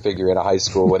authority figure in a high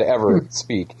school would ever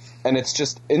speak. And it's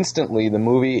just instantly, the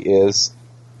movie is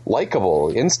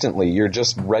likable. Instantly, you're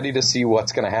just ready to see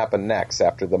what's going to happen next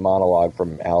after the monologue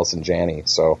from Alice and Janney.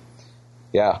 So,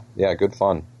 yeah, good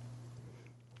fun.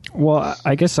 Well,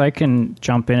 I guess I can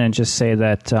jump in and just say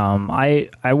that I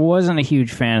wasn't a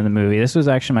huge fan of the movie. This was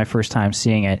actually my first time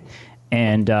seeing it.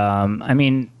 And, I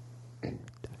mean,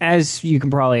 as you can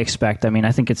probably expect, I mean,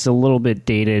 I think it's a little bit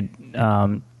dated,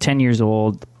 10 years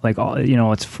old. Like, you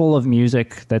know, it's full of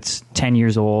music that's 10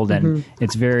 years old, and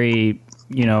it's very,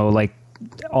 you know, like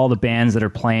all the bands that are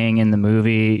playing in the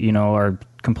movie, you know, are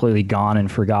completely gone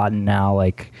and forgotten now.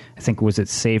 Like, I think, was it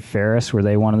Save Ferris? Were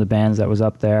they one of the bands that was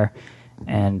up there?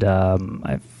 And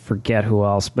I forget who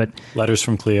else, but Letters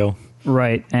from Cleo.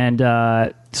 Right. And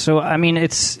so, I mean,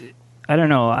 I don't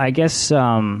know, I guess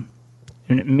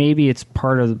maybe it's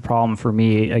part of the problem for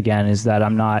me, again, is that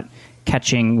I'm not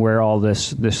catching where all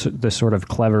this sort of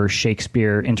clever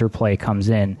Shakespeare interplay comes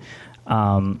in.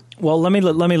 Well, let me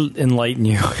enlighten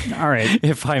you, all right,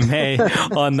 if I may,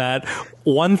 on that.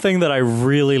 One thing that I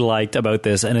really liked about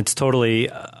this, and it's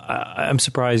totally, I'm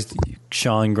surprised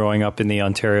Sean, growing up in the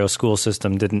Ontario school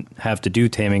system, didn't have to do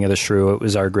Taming of the Shrew. It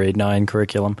was our grade 9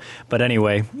 curriculum. But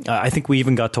anyway, I think we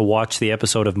even got to watch the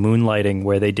episode of Moonlighting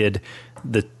where they did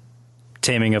the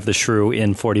Taming of the Shrew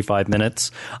in 45 minutes.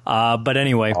 But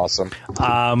anyway, awesome.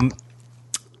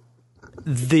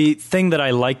 The thing that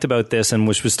I liked about this, and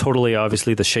which was totally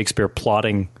obviously the Shakespeare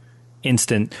plotting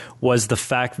instant, was the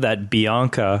fact that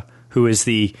Bianca, who is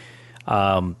the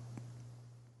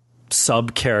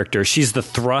sub character, she's the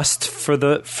thrust for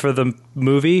the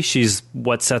movie. She's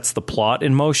what sets the plot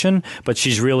in motion, but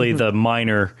she's really the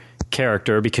minor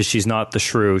character because she's not the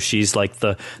shrew. She's like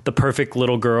the perfect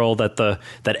little girl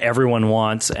that everyone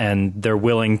wants, and they're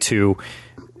willing to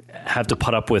have to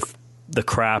put up with the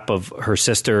crap of her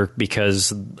sister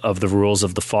because of the rules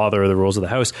of the father or the rules of the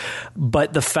house.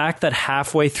 But the fact that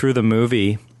halfway through the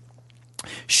movie,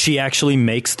 she actually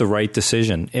makes the right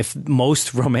decision. If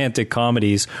most romantic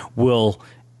comedies will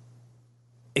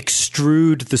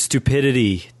extrude the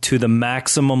stupidity to the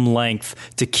maximum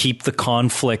length to keep the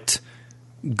conflict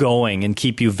going and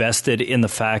keep you vested in the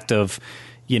fact of,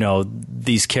 you know,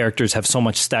 these characters have so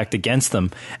much stacked against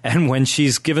them. And when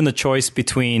she's given the choice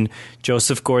between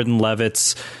Joseph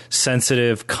Gordon-Levitt's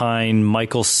sensitive, kind,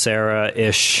 Michael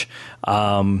Cera-ish,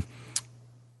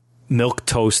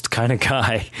 milquetoast kind of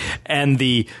guy, and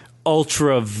the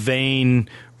ultra vain,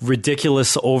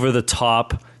 ridiculous,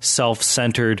 over-the-top,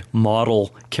 self-centered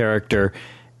model character,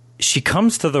 she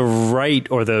comes to the right,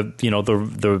 or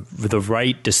the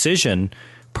right decision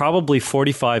probably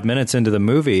 45 minutes into the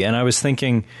movie. And I was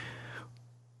thinking,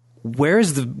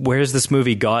 where's this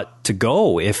movie got to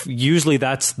go? If usually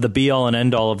that's the be all and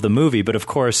end all of the movie, but of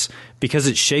course, because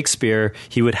it's Shakespeare,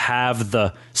 he would have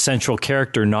the central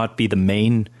character not be the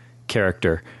main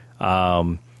character.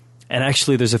 And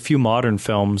actually, there's a few modern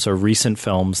films or recent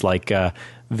films, like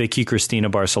Vicky Cristina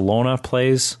Barcelona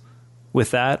plays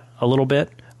with that a little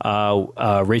bit.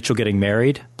 Rachel Getting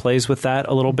Married plays with that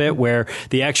a little bit, where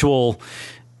the actual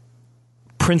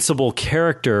principal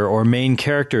character or main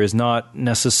character is not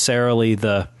necessarily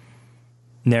the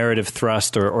narrative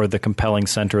thrust or the compelling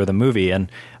center of the movie.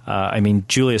 And I mean,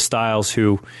 Julia Stiles,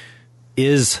 who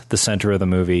is the center of the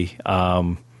movie,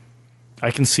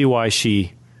 I can see why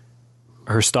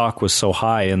her stock was so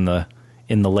high in the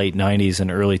late 90s and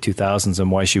early 2000s,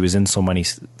 and why she was in so many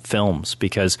films,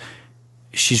 because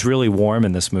she's really warm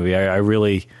in this movie. I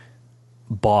really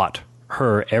bought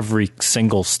her every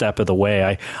single step of the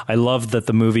way. I love that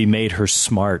the movie made her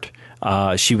smart.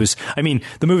 The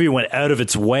movie went out of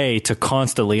its way to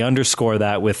constantly underscore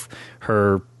that with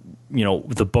her, you know,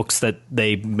 the books that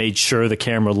they made sure the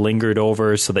camera lingered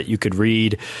over so that you could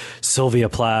read Sylvia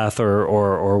Plath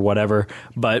or whatever.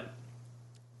 But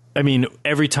I mean,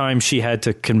 every time she had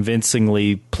to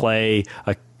convincingly play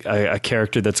a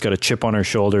character that's got a chip on her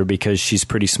shoulder because she's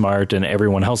pretty smart and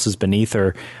everyone else is beneath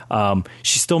her,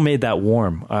 she still made that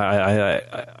warm.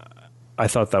 I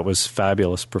thought that was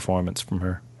fabulous performance from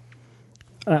her.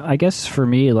 I guess for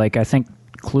me, like, I think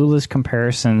Clueless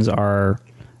comparisons are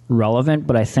relevant,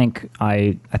 but I think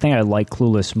I like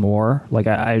Clueless more. Like,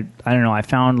 I don't know. I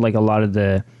found like a lot of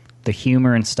the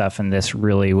humor and stuff in this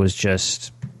really was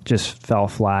just fell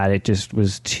flat. It just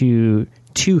was too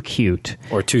cute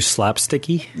or too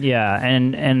slapsticky. Yeah,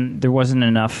 and there wasn't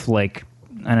enough, like,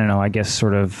 I don't know, I guess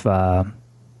sort of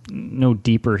no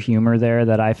deeper humor there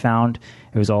that I found.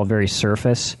 It was all very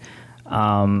surface.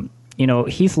 You know,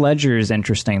 Heath Ledger is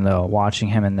interesting though, watching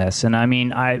him in this. And I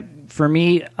mean, for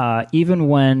me, even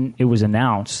when it was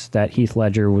announced that Heath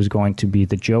Ledger was going to be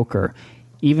the Joker,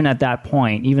 even at that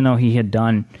point, even though he had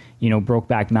done,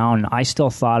 Brokeback Mountain, I still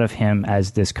thought of him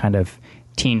as this kind of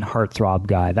teen heartthrob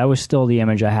guy. That was still the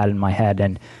image I had in my head.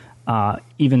 And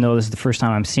even though this is the first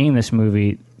time I'm seeing this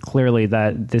movie, clearly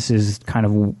that this is kind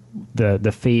of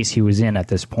the phase he was in at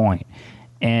this point.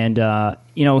 And,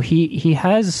 he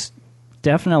has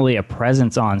definitely a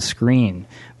presence on screen,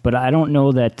 but I don't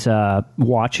know that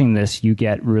watching this, you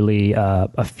get really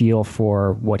a feel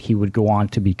for what he would go on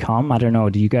to become. I don't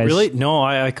know. Do you guys... Really? No,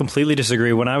 I completely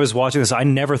disagree. When I was watching this, I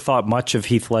never thought much of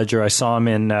Heath Ledger. I saw him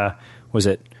in, was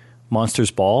it Monsters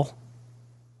Ball?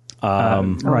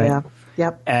 Right. Yeah.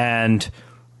 Yep. And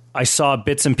I saw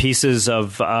bits and pieces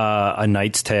of A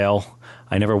Knight's Tale.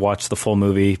 I never watched the full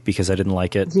movie because I didn't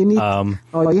like it. You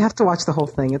have to watch the whole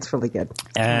thing. It's really good.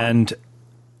 And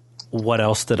what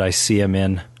else did I see him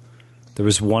in? There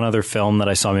was one other film that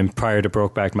I saw him in prior to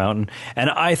Brokeback Mountain, and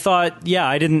I thought,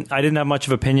 I didn't have much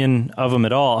of an opinion of him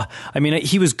at all. I mean,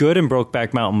 he was good in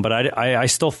Brokeback Mountain, but I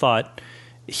still thought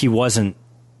he wasn't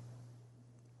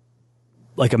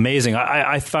like amazing.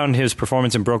 I found his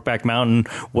performance in Brokeback Mountain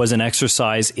was an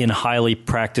exercise in highly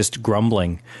practiced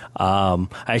grumbling. I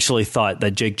actually thought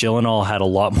that Jake Gyllenhaal had a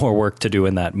lot more work to do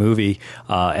in that movie,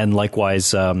 and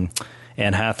likewise Anne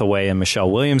Hathaway and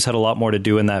Michelle Williams had a lot more to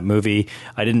do in that movie.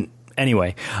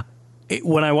 Anyway,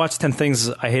 when I watched 10 Things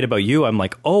I Hate About You, I'm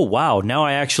like, oh, wow, now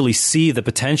I actually see the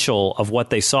potential of what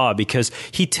they saw, because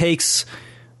he takes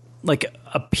like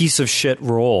a piece of shit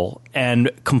role and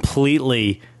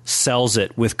completely sells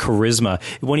it with charisma.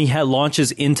 When he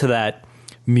launches into that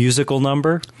musical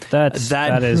number, that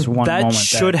is one that moment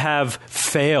should have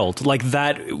failed. Like,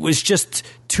 that was just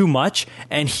too much,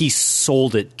 and he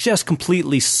sold it, just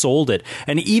completely sold it.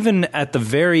 And even at the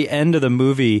very end of the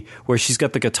movie, where she's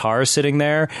got the guitar sitting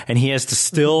there and he has to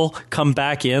still come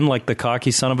back in like the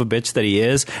cocky son of a bitch that he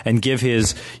is and give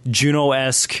his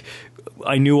Juno-esque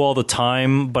I knew all the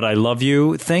time but I love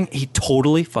you thing, he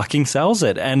totally fucking sells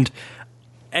it. And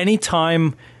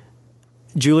anytime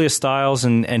Julia Stiles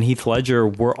and Heath Ledger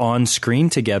were on screen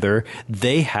together,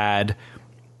 they had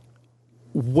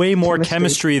way more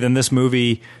chemistry than this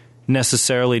movie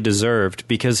necessarily deserved,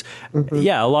 because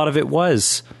a lot of it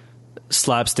was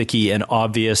slapsticky and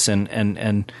obvious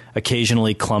and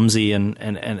occasionally clumsy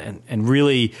and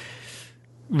really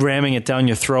ramming it down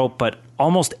your throat. But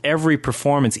almost every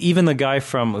performance, even the guy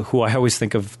who I always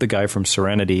think of, the guy from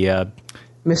Serenity,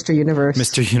 Mr. Universe.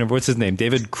 What's his name?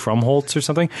 David Krumholtz or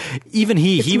something. Even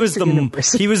he was the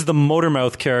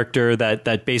Motormouth character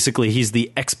that basically he's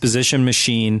the exposition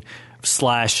machine /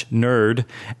 nerd,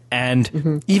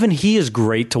 and even he is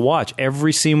great to watch.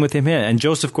 Every scene with him in, and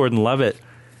Joseph Gordon-Levitt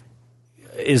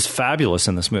is fabulous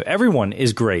in this movie. Everyone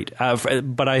is great,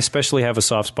 but I especially have a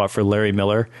soft spot for Larry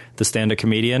Miller, the stand-up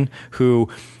comedian, who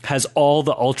has all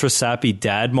the ultra sappy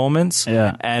dad moments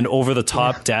and over the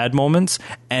top dad moments,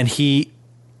 and he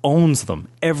owns them,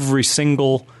 every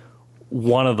single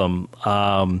one of them.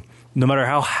 No matter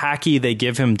how hacky they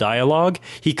give him dialogue,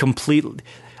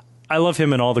 I love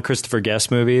him in all the Christopher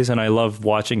Guest movies, and I love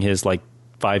watching his like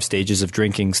 5 stages of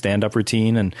drinking stand-up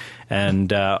routine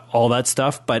and all that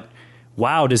stuff. But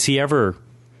wow, does he ever?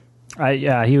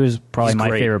 He was probably my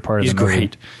favorite part of the movie. He's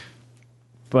great.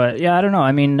 But I don't know.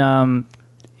 I mean,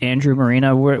 Andrew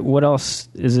Marina, what else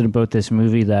is it about this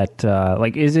movie that,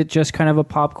 is it just kind of a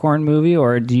popcorn movie,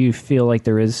 or do you feel like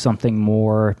there is something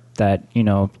more that,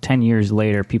 10 years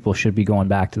later, people should be going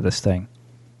back to this thing?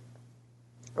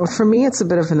 Well, for me, it's a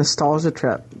bit of a nostalgia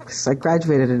trip, because I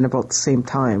graduated in about the same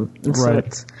time. And so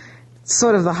it's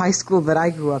sort of the high school that I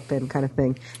grew up in kind of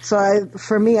thing. So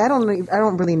for me, I don't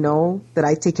really know that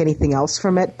I take anything else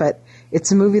from it, but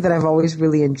it's a movie that I've always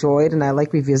really enjoyed, and I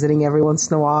like revisiting every once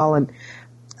in a while. And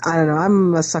I don't know,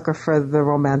 I'm a sucker for the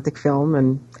romantic film,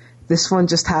 and this one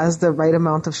just has the right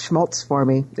amount of schmaltz for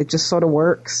me. It just sort of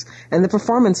works. And the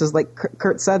performances, like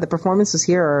Kurt said, the performances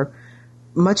here are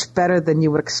much better than you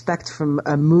would expect from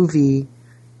a movie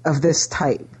of this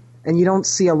type. And you don't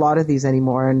see a lot of these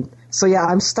anymore. And so,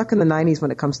 I'm stuck in the 90s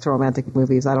when it comes to romantic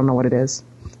movies. I don't know what it is.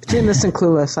 Between this and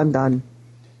Clueless, I'm done.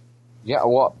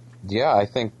 I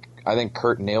think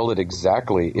Kurt nailed it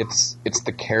exactly. It's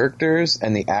the characters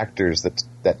and the actors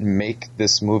that make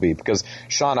this movie. Because,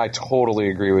 Sean, I totally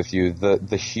agree with you.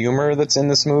 The humor that's in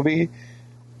this movie,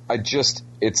 it's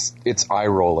eye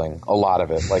rolling, a lot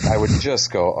of it. Like, I would just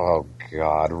go, oh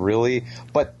God, really?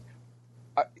 But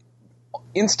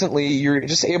instantly you're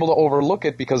just able to overlook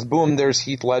it, because boom, there's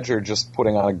Heath Ledger just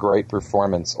putting on a great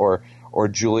performance, or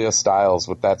Julia Stiles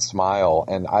with that smile.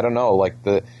 And I don't know,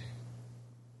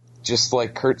 just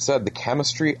like Kurt said, the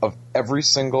chemistry of every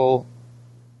single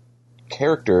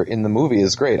character in the movie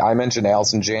is great. I mentioned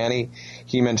Allison Janney.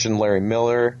 He mentioned Larry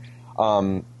Miller.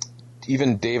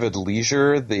 Even David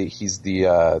Leisure, he's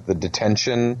the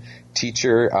detention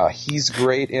teacher. He's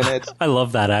great in it. I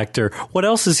love that actor. What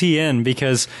else is he in?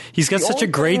 Because he's got such a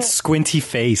great squinty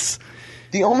face.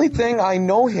 The only thing I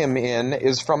know him in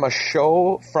is from a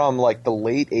show from like the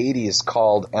late 80s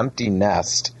called Empty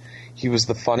Nest. He was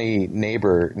the funny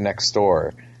neighbor next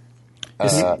door.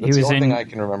 That's the only thing I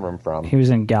can remember him from. He was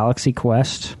in Galaxy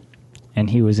Quest, and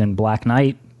he was in Black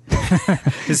Knight.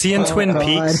 Is he in Twin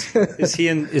Peaks?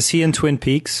 Is he in Twin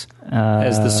Peaks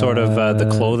as the sort of the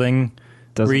clothing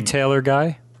retailer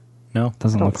guy? No,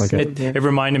 doesn't look like it. It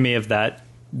reminded me of that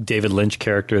David Lynch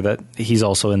character that he's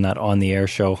also in that On the Air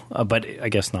show, but I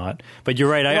guess not. But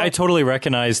you're right. I totally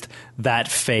recognized that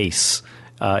face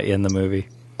in the movie.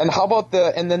 And how about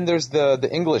and then there's the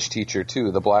English teacher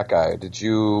too, the black guy. Did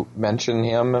you mention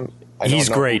him? He's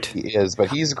great. He is, but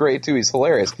he's great too. He's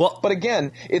hilarious. Well, but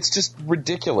again, it's just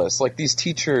ridiculous. Like these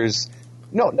teachers.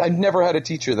 No, I've never had a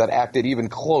teacher that acted even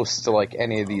close to like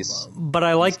any of these. But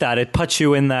I like that. It puts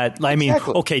you in that. I mean,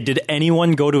 okay, did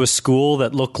anyone go to a school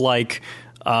that looked like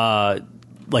a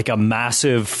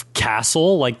massive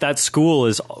castle? Like that school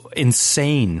is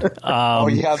insane. Oh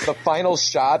yeah, the final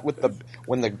shot with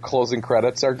when the closing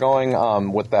credits are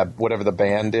going, with that whatever the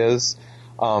band is,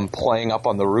 playing up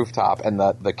on the rooftop, and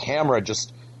the camera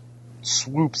just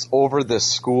swoops over this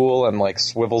school and like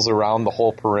swivels around the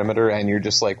whole perimeter, and you're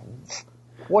just like,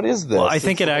 what is this? Well, I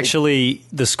think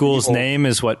the school's name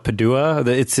is what, Padua?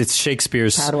 It's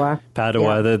Shakespeare's Padua.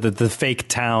 Yeah. The fake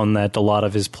town that a lot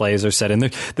of his plays are set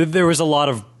in. There was a lot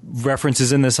of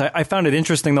references in this. I found it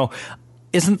interesting though.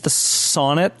 Isn't the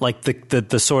sonnet like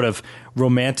the sort of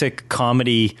romantic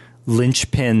comedy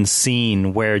linchpin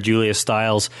scene where Julia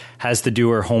Stiles has to do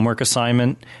her homework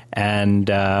assignment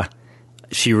and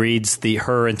she reads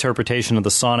her interpretation of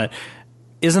the sonnet?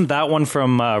 Isn't that one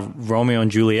from Romeo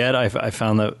and Juliet? I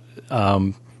found that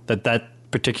that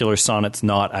particular sonnet's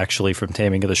not actually from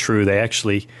Taming of the Shrew. They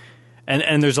actually,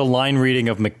 and there's a line reading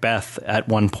of Macbeth at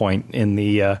one point in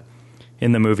the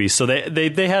movie. So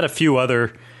they had a few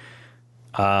other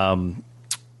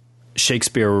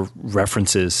Shakespeare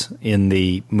references in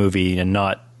the movie, and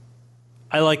not.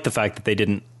 I like the fact that they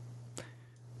didn't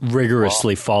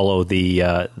rigorously follow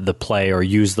the play or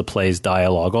use the play's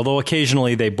dialogue, although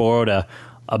occasionally they borrowed a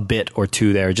bit or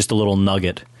two there, just a little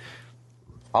nugget.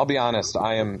 I'll be honest,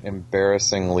 I am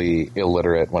embarrassingly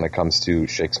illiterate when it comes to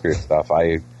Shakespeare stuff.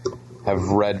 I have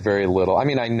read very little. I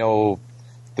mean, I know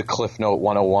the Cliff Note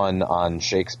 101 on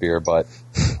Shakespeare, but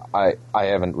I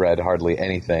haven't read hardly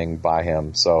anything by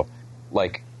him. So,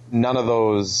 like, none of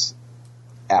those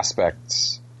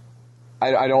aspects,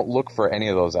 I don't look for any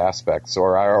of those aspects,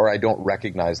 or I don't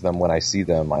recognize them when I see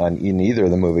them in either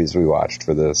of the movies we watched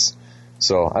for this.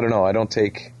 So I don't know. I don't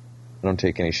take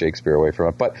any Shakespeare away from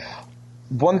it. But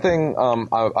one thing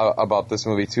about this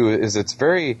movie too is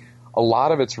a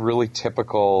lot of it's really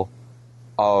typical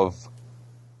of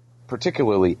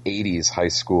particularly 80s high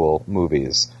school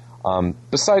movies.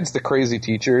 Besides the crazy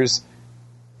teachers,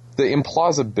 the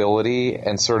implausibility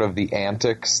and sort of the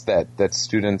antics that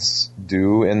students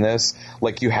do in this,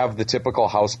 like you have the typical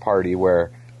house party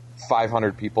where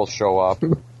 500 people show up,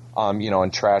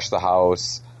 and trash the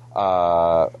house.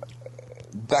 That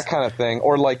kind of thing,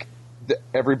 or like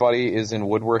everybody is in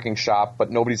woodworking shop,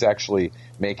 but nobody's actually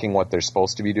making what they're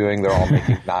supposed to be doing. They're all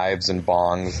making knives and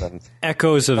bongs and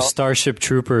echoes of Starship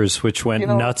Troopers, which went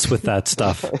nuts with that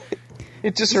stuff.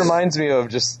 It just reminds me of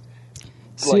just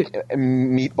like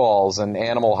Meatballs and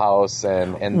Animal House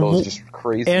and those just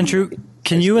crazy. Andrew,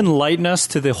 can you enlighten us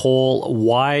to the whole,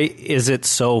 why is it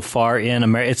so far in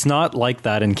America? It's not like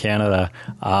that in Canada.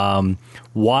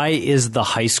 Why is the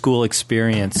high school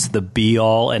experience the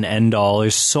be-all and end-all?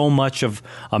 There's so much of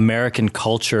American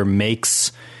culture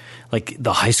makes like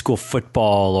the high school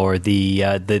football or the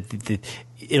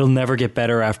it'll never get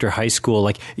better after high school.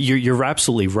 Like you're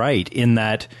absolutely right in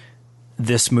that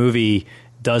this movie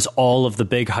does all of the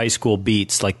big high school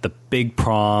beats, like the big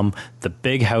prom, the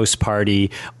big house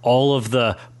party, all of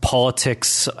the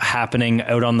politics happening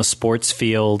out on the sports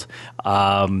field.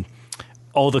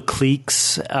 All the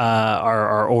cliques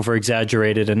are over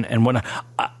exaggerated, and when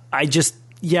I just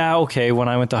when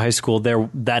I went to high school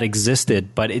that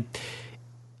existed, but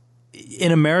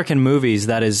in American movies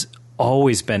that has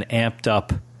always been amped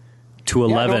up to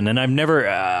 11, and I've never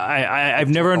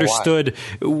understood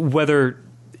whether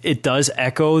it does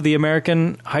echo the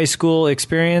American high school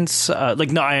experience.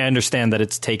 I understand that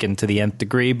it's taken to the nth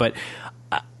degree, but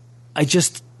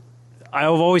I've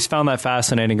always found that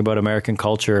fascinating about American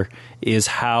culture is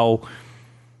how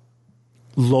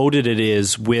loaded it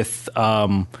is with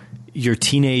your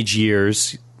teenage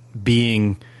years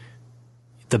being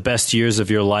the best years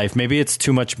of your life. Maybe it's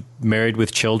too much Married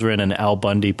with Children and Al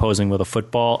Bundy posing with a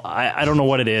football. I don't know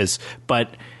what it is,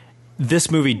 but this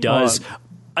movie does,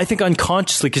 I think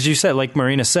unconsciously, because you said, like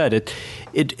Marina said,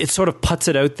 it sort of puts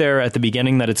it out there at the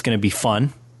beginning that it's going to be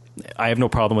fun. I have no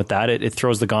problem with that. It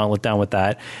throws the gauntlet down with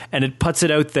that. And it puts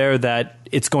it out there that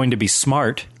it's going to be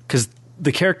smart, because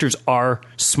the characters are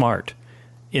smart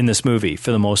in this movie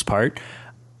for the most part.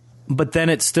 But then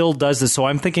it still does this. So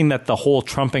I'm thinking that the whole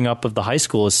trumping up of the high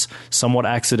school is somewhat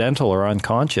accidental or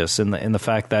unconscious in the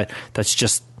fact that that's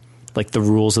just like the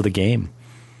rules of the game.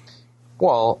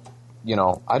 Well,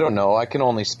 I don't know. I can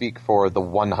only speak for the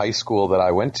one high school that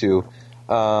I went to,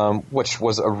 which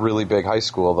was a really big high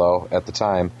school, though, at the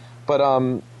time. But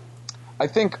I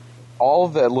think all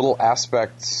of the little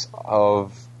aspects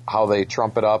of how they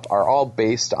trump it up are all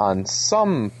based on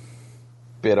some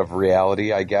bit of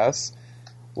reality, I guess.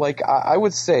 Like, I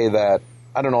would say that,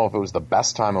 I don't know if it was the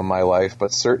best time of my life,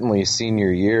 but certainly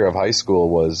senior year of high school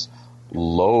was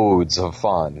loads of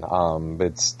fun.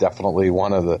 It's definitely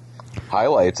one of the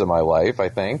highlights of my life, I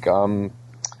think.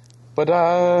 But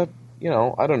I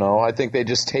don't know. I think they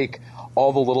just take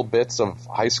all the little bits of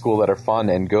high school that are fun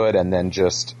and good and then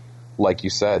just, like you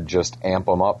said, just amp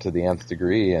them up to the nth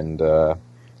degree. And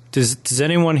Does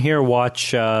anyone here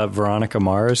watch Veronica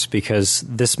Mars? Because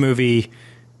this movie,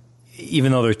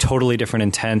 even though they're totally different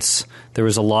intents, there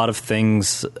was a lot of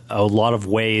things, a lot of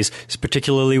ways,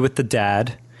 particularly with the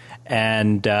dad,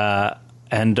 and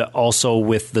also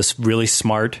with this really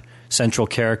smart central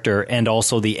character, and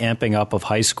also the amping up of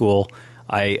high school.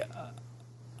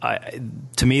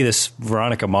 To me, this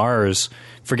Veronica Mars,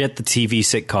 forget the TV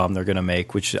sitcom they're going to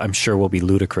make, which I'm sure will be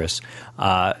ludicrous.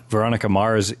 Veronica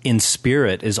Mars, in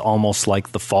spirit, is almost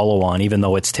like the follow-on, even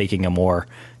though it's taking a more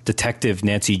detective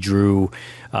Nancy Drew,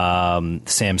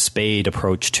 Sam Spade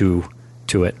approach to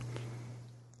it.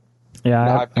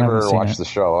 Yeah, I've never watched the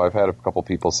show. I've had a couple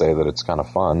people say that it's kind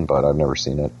of fun, but I've never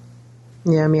seen it.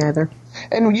 Yeah, me either.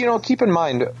 And, keep in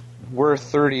mind, we're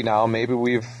 30 now. Maybe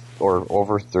or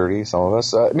over 30, some of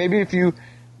us. Maybe if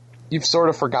you've sort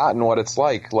of forgotten what it's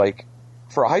like. Like,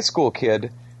 for a high school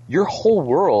kid, your whole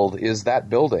world is that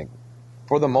building,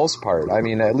 for the most part. I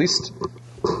mean, at least,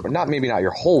 maybe not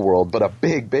your whole world, but a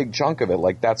big, big chunk of it.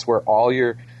 Like, that's where all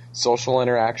your social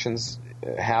interactions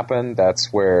happen.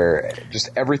 That's where just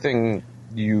everything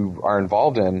you are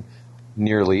involved in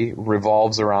nearly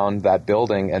revolves around that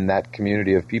building and that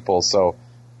community of people. So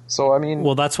I mean...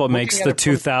 Well, that's what makes the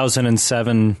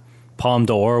 2007 Palme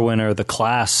d'Or winner, The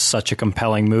Class, such a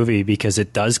compelling movie, because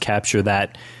it does capture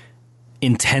that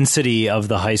intensity of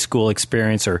the high school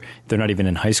experience, or they're not even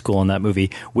in high school in that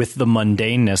movie, with the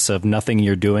mundaneness of nothing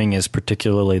you're doing is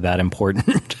particularly that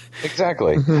important.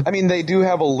 Exactly. Mm-hmm. I mean, they do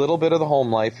have a little bit of the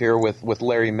home life here with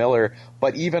Larry Miller,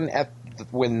 but even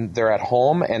when they're at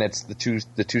home and it's the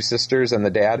two sisters and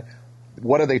the dad,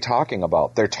 what are they talking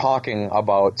about? They're talking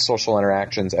about social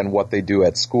interactions and what they do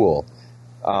at school.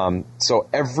 So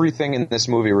everything in this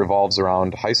movie revolves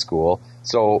around high school.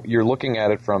 So you're looking at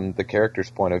it from the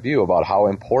character's point of view about how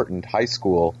important high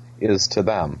school is to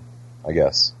them, I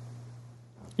guess.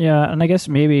 Yeah, and I guess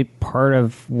maybe part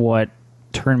of what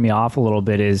turned me off a little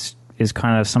bit is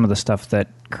kind of some of the stuff that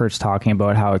Kurt's talking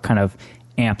about, how it kind of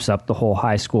amps up the whole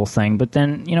high school thing. But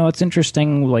then, it's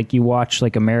interesting, like you watch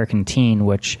like American Teen,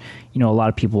 which, a lot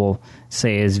of people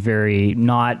say is very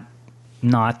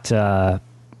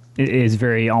is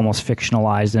very almost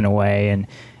fictionalized in a way,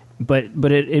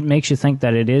 but it makes you think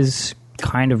that it is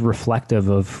kind of reflective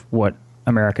of what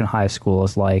American high school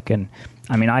is like. And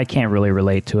I mean, I can't really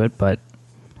relate to it, but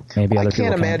maybe other people can. I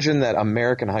can't imagine that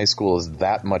American high school is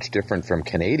that much different from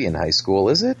Canadian high school,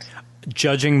 is it?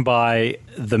 Judging by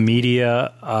the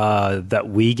media that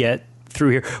we get through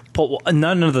here,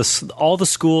 all the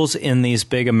schools in these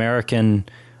big American,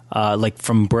 like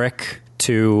from Brick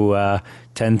to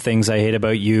 10 Things I Hate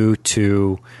About You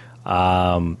to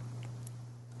like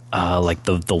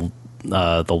the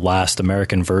Last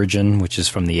American Virgin, which is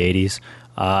from the 80s.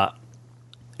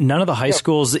 None of the high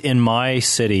schools in my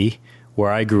city where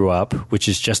I grew up, which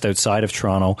is just outside of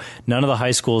Toronto, none of the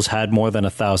high schools had more than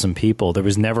 1,000 people. There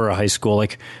was never a high school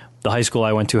like the high school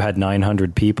I went to had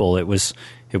 900 people. It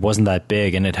wasn't that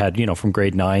big, and it had from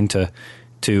grade 9 to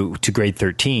grade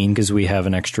 13, because we have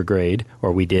an extra grade,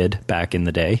 or we did back in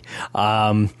the day.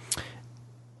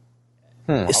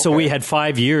 Okay. So we had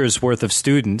 5 years worth of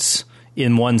students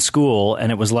in one school,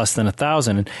 and it was less than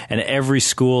 1,000. And every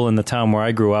school in the town where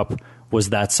I grew up was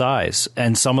that size,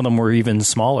 and some of them were even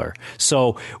smaller.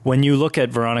 So when you look at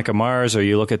Veronica Mars, or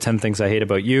you look at 10 Things I Hate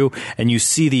About You, and you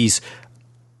see these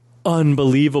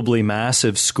unbelievably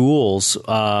massive schools.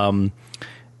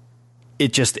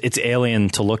 It's alien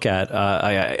to look at.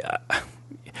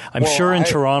 I'm sure in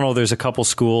Toronto there's a couple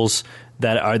schools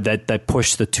that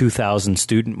push the 2,000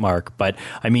 student mark. But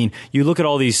I mean, you look at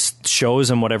all these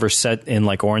shows and whatever set in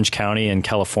like Orange County in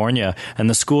California, and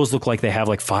the schools look like they have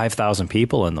like 5,000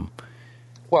 people in them.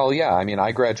 Well, yeah. I mean,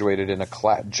 I graduated in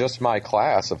just my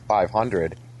class of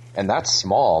 500, and that's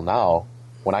small now.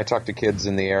 When I talk to kids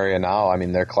in the area now, I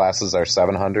mean, their classes are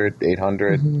 700,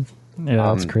 800. Mm-hmm. Yeah,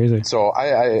 that's crazy. So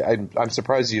I'm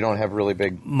surprised you don't have really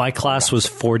big. My class was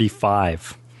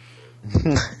 45.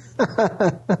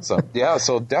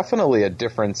 So definitely a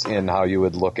difference in how you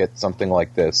would look at something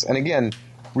like this. And again,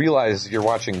 realize you're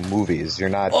watching movies. You're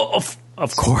not.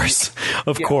 Of course,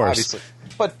 obviously.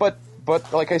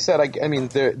 But like I said, I mean,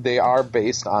 they are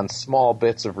based on small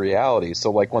bits of reality.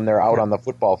 So like when they're out on the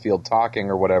football field talking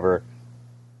or whatever.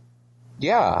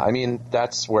 Yeah, I mean,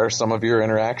 that's where some of your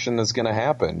interaction is going to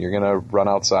happen. You're going to run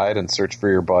outside and search for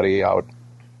your buddy out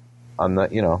on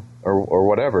the, or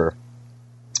whatever.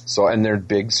 So, and they're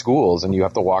big schools, and you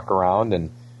have to walk around and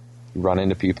you run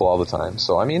into people all the time.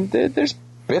 So, I mean, there's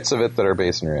bits of it that are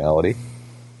based in reality.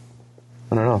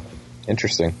 I don't know.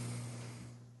 Interesting.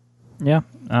 Yeah.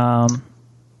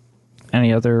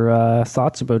 Any other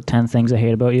thoughts about 10 Things I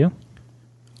Hate About You?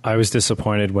 I was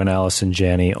disappointed when Allison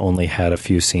Janney only had a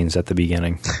few scenes at the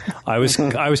beginning. I was.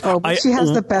 Oh, but she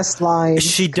has the best line.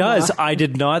 She does. I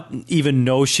did not even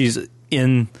know she's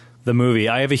in the movie.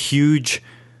 I have a huge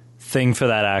thing for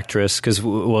that actress because,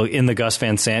 well, in the Gus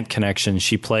Van Sant connection,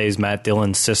 she plays Matt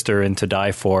Dillon's sister in To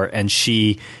Die For, and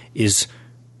she is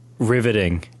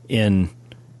riveting in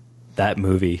that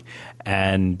movie.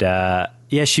 And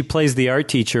she plays the art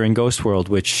teacher in Ghost World,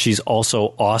 which she's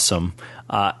also awesome.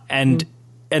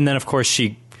 And then, of course,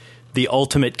 the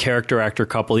ultimate character-actor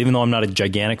couple, even though I'm not a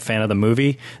gigantic fan of the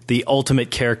movie, the ultimate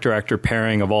character-actor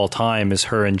pairing of all time is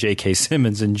her and J.K.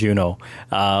 Simmons in Juno.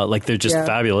 They're just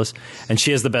fabulous. And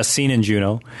she has the best scene in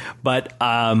Juno. But,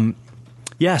 so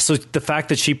the fact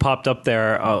that she popped up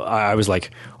there, I was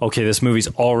like, okay, this movie's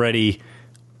already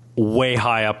way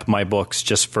high up my books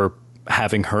just for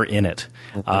having her in it.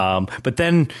 Mm-hmm. But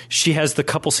then she has the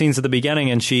couple scenes at the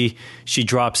beginning, and she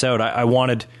drops out. I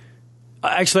wanted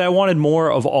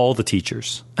more of all the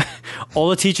teachers. All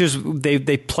the teachers,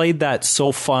 they played that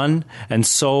so fun and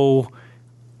so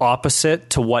opposite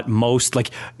to what most,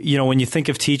 when you think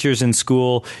of teachers in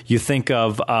school, you think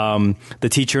of the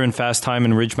teacher in Fast Time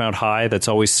in Ridgemount High that's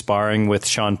always sparring with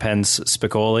Sean Penn's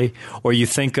Spicoli, or you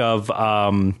think of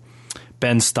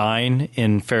Ben Stein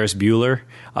in Ferris Bueller,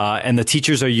 and the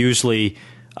teachers are usually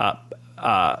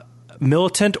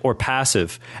militant or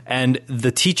passive, and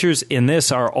the teachers in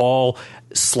this are all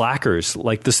slackers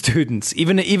like the students.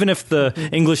 Even if the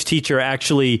English teacher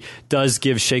actually does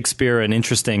give Shakespeare an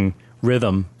interesting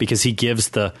rhythm because he gives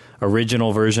the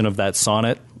original version of that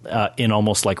sonnet in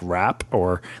almost like rap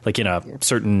or like in a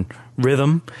certain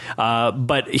rhythm,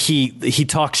 but he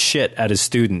talks shit at his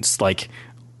students like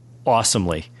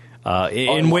awesomely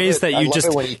in ways that you just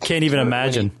can't even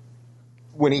imagine.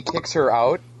 When he kicks her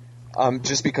out,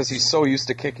 just because he's so used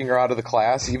to kicking her out of the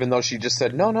class, even though she just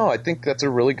said, no, I think that's a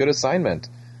really good assignment.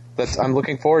 I'm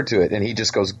looking forward to it. And he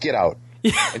just goes, get out.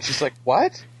 Yeah. And she's like,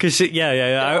 what? Get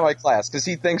out of my class. Because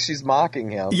he thinks she's mocking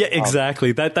him. Yeah,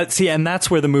 exactly. And that's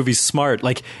where the movie's smart.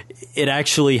 Like, it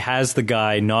actually has the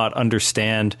guy not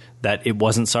understand that it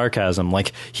wasn't sarcasm.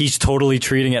 Like, he's totally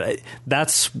treating it.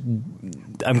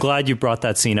 I'm glad you brought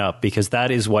that scene up, because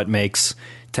that is what makes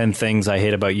 10 Things I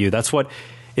Hate About You. That's what...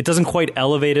 It doesn't quite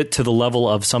elevate it to the level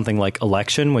of something like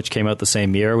Election, which came out the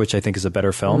same year, which I think is a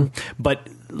better film. Mm-hmm. But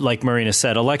like Marina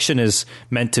said, Election is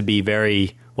meant to be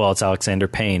very, well, it's Alexander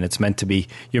Payne. It's meant to be,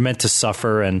 you're meant to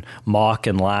suffer and mock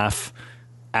and laugh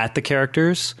at the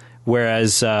characters.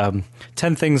 Whereas 10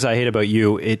 Things I Hate About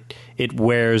You, it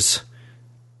wears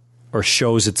or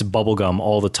shows its bubblegum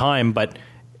all the time, but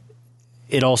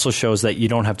it also shows that you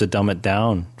don't have to dumb it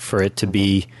down for it to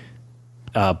be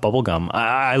bubblegum.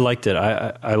 I liked it.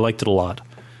 I liked it a lot.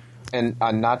 And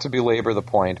not to belabor the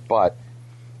point, but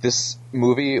this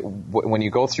movie, when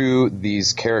you go through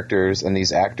these characters and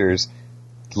these actors,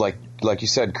 like you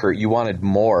said, Kurt, you wanted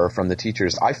more from the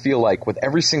teachers. I feel like with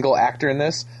every single actor in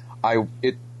this,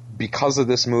 because of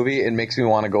this movie, it makes me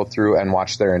want to go through and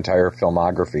watch their entire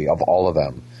filmography of all of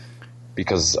them,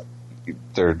 because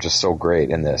they're just so great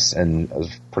in this, and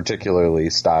particularly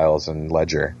Stiles and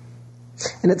Ledger.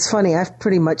 And it's funny, I've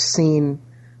pretty much seen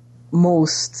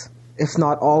most, if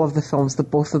not all, of the films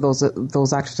that both of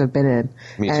those actors have been in.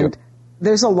 Me too.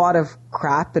 there's a lot of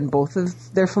crap in both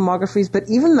of their filmographies, but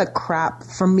even the crap,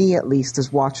 for me at least,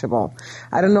 is watchable.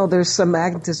 I don't know, there's some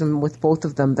magnetism with both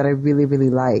of them that I really,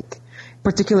 really like,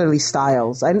 particularly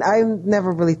Styles. I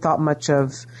never really thought much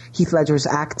of Heath Ledger's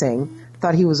acting.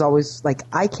 Thought he was always like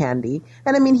eye candy.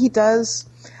 And I mean, he does,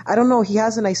 I don't know, he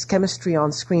has a nice chemistry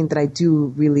on screen that I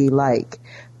do really like.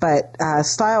 But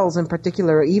Styles in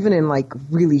particular, even in like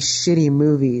really shitty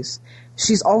movies,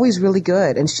 she's always really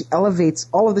good, and she elevates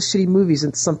all of the shitty movies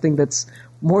into something that's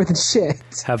more than shit.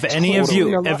 Have any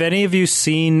of you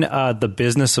seen The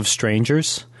Business of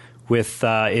Strangers? With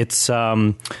it's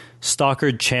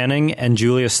Stockard Channing and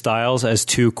Julia Stiles as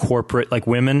two corporate, like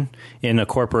women in a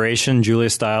corporation. Julia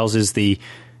Stiles is the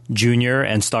junior,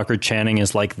 and Stockard Channing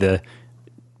is like the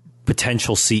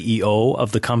potential CEO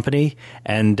of the company,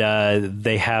 and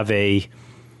they have they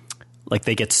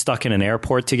get stuck in an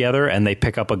airport together, and they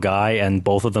pick up a guy, and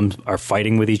both of them are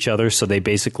fighting with each other. So they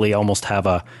basically almost have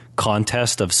a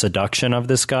contest of seduction of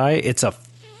this guy. It's a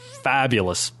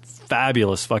fabulous,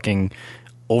 fabulous fucking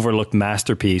overlooked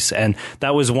masterpiece. And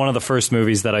that was one of the first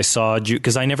movies that I saw,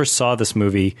 because I never saw this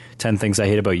movie, 10 Things I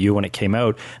Hate About You, when it came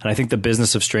out. And I think The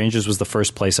Business of Strangers was the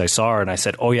first place I saw her. And I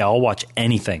said, oh yeah, I'll watch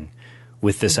anything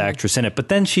with this actress in it. But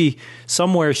then she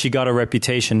got a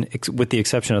reputation, with the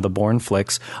exception of the Bourne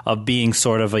flicks, of being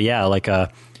sort of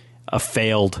a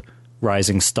failed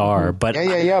rising star. But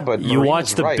but you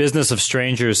watch The right. Business of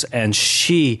Strangers, and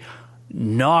she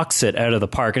knocks it out of the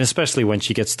park, and especially when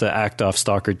she gets to act off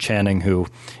Stockard Channing, who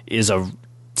is a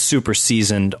super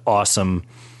seasoned, awesome,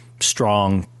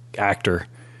 strong actor.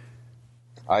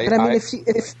 But I mean, if you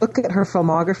look at her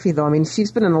filmography, though, I mean,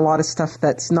 she's been in a lot of stuff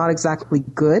that's not exactly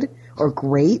good or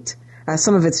great.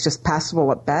 Some of it's just passable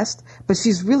at best, but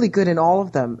she's really good in all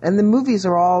of them. And the movies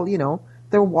are all,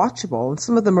 they're watchable, and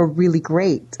some of them are really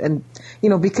great. And,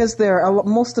 because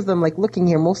most of them, like looking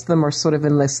here, most of them are sort of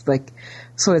in this, like,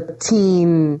 sort of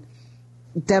teen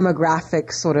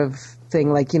demographic sort of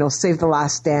thing, like, Save the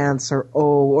Last Dance or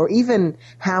or even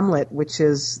Hamlet, which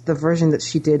is the version that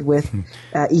she did with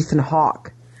Ethan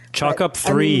Hawke. Chalk up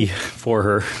 3 for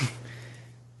her.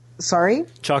 Sorry?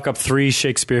 Chalk up 3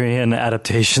 Shakespearean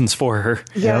adaptations for her.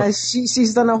 Yeah, yep.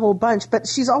 She's done a whole bunch, but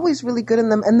she's always really good in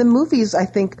them. And the movies, I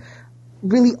think,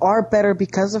 really are better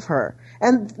because of her.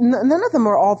 And none of them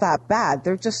are all that bad.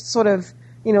 They're just sort of,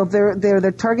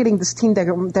 they're targeting this teen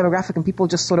demographic, and people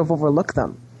just sort of overlook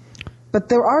them. But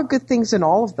there are good things in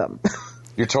all of them.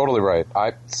 You're totally right.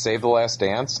 I Save the Last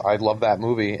Dance. I love that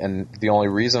movie, and the only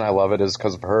reason I love it is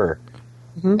because of her.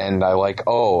 Mm-hmm. And I like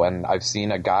and I've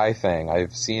seen a guy thing.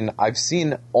 I've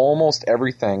seen almost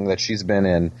everything that she's been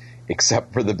in,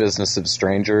 except for The Business of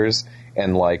Strangers.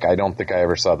 And I don't think I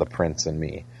ever saw The Prince in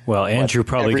Me. Well, Andrew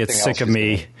probably gets sick of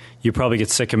me. You probably get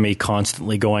sick of me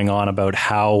constantly going on about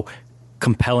how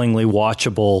compellingly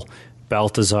watchable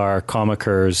Balthazar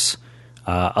Comaker's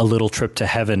A Little Trip to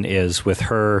Heaven is, with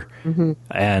her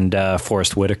and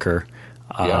Forrest Whitaker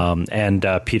and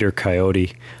Peter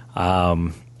Coyote.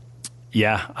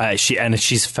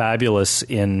 She's fabulous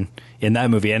in that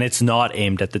movie, and it's not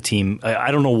aimed at the team.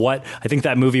 I don't know what. I think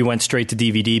that movie went straight to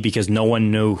DVD because no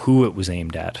one knew who it was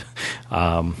aimed at.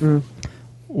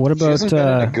 What about? She hasn't been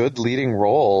in a good leading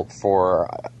role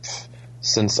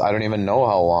since I don't even know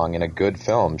how long in a good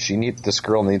film. This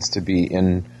girl needs to be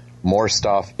in more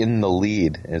stuff in the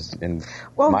lead.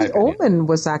 The Omen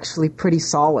was actually pretty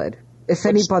solid. If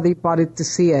anybody bothered to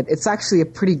see it, it's actually a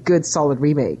pretty good, solid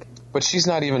remake. But she's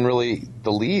not even really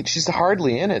the lead. She's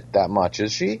hardly in it that much,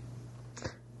 is she?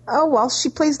 Oh, well, she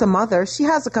plays the mother. She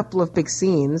has a couple of big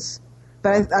scenes.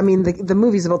 But, I mean, the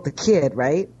movie's about the kid,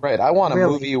 right? Right. I want a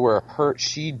movie where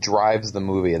she drives the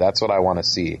movie. That's what I want to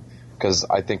see. Because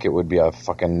I think it would be a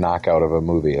fucking knockout of a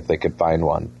movie if they could find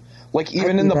one. Like,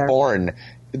 even in the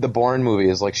Bourne movie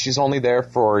is like, she's only there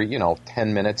for,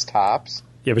 10 minutes tops.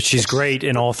 Yeah, but she's great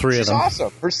in all 3 of them. She's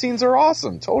awesome. Her scenes are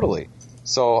awesome, totally.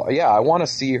 So, yeah, I want to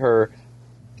see her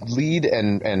lead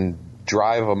and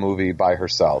drive a movie by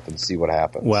herself and see what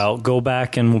happens. Well, go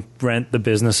back and rent The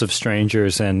Business of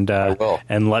Strangers and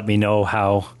let me know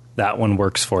how that one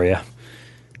works for you.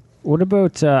 What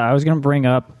about, I was going to bring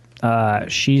up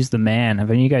She's the Man.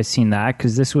 Have any of you guys seen that?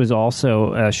 Because this was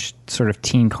also a sort of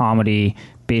teen comedy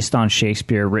based on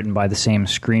Shakespeare, written by the same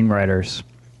screenwriters.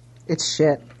 It's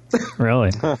shit.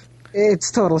 Really?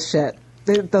 It's total shit.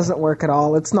 It doesn't work at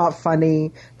all. It's not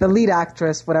funny. The lead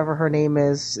actress, whatever her name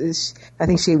is I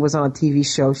think she was on a TV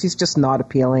show. She's just not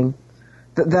appealing.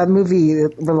 The movie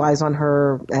relies on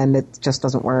her, and it just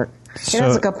doesn't work. It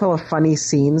has a couple of funny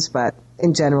scenes, but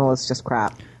in general, it's just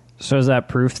crap. So is that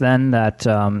proof, then, that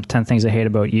 10 Things I Hate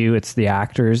About You, it's the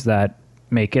actors that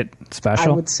make it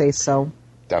special? I would say so.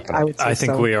 definitely. I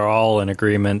think we are all in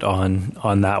agreement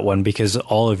on that one, because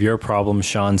all of your problems,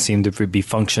 Sean, seem to be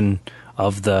function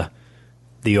of the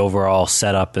overall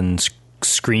setup and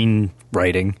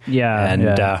screenwriting.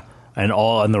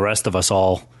 And the rest of us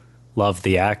all love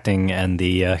the acting and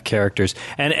the characters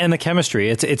and the chemistry.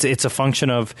 It's a function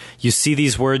of, you see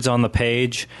these words on the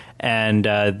page, and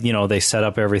they set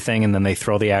up everything, and then they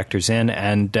throw the actors in,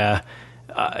 and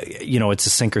it's a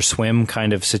sink or swim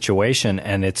kind of situation.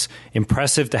 And it's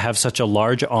impressive to have such a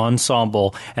large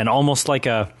ensemble and almost like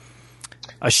a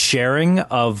sharing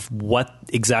of what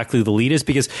exactly the lead is,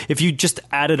 because if you just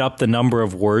added up the number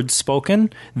of words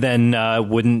spoken, then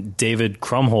wouldn't David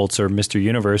Krumholtz, or Mr.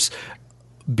 Universe,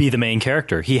 be the main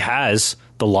character? He has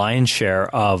the lion's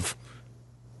share of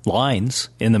lines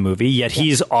in the movie, yet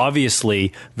he's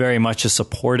obviously very much a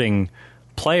supporting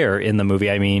player in the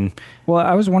movie. I mean, well,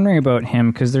 I was wondering about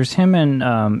him, because there's him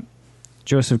and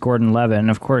Joseph Gordon-Levitt, and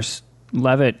of course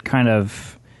Levitt kind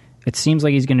of, it seems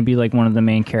like he's going to be like one of the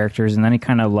main characters, and then he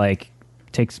kind of like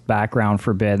takes background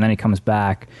for a bit, and then he comes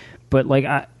back. But like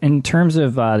in terms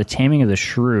of the Taming of the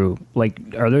Shrew, like,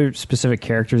 are there specific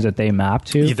characters that they map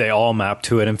to? They all map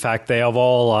to it. In fact, they've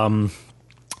all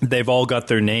got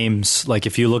their names. Like,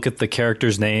 if you look at the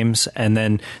characters' names, and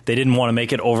then they didn't want to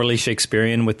make it overly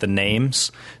Shakespearean with the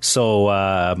names,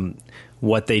 so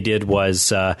what they did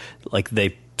was like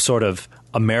they sort of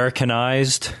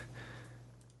Americanized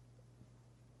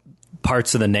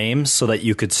parts of the names so that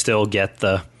you could still get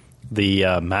the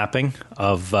mapping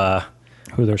of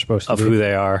who they're supposed to be, who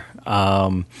they are.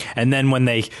 And then when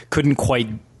they couldn't quite,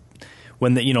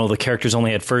 when the characters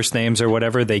only had first names or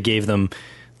whatever, they gave them,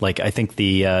 like, I think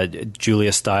the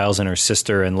Julia Stiles and her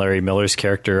sister and Larry Miller's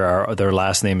character, their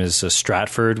last name is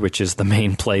Stratford, which is the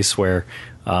main place where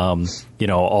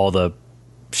all the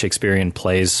Shakespearean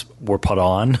plays were put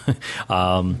on.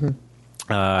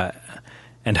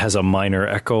 And has a minor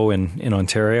echo in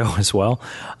Ontario as well.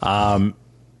 So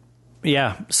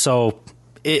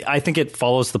I think it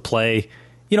follows the play,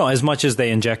 as much as they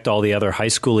inject all the other high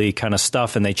school-y kind of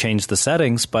stuff and they change the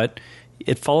settings, but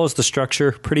it follows the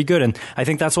structure pretty good. And I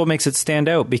think that's what makes it stand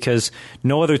out, because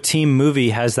no other team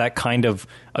movie has that kind of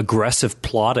aggressive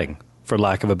plotting, for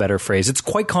lack of a better phrase. It's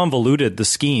quite convoluted, the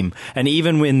scheme. And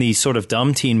even in these sort of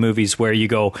dumb teen movies where you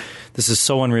go, this is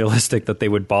so unrealistic that they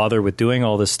would bother with doing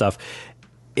all this stuff,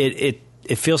 it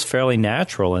feels fairly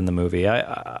natural in the movie.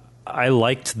 I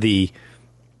liked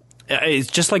it's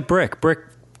just like Brick. Brick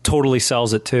totally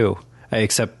sells it too,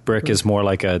 except Brick is more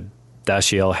like a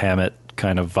Dashiell Hammett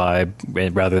kind of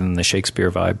vibe rather than the Shakespeare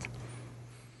vibe.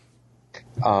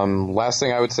 Last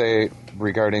thing I would say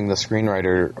regarding the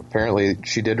screenwriter, apparently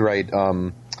she did write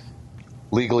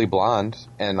Legally Blonde,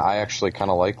 and I actually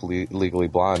kind of like Legally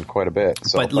Blonde quite a bit.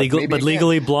 So, but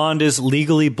Legally Blonde is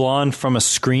Legally Blonde from a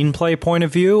screenplay point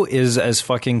of view is as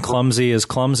fucking clumsy as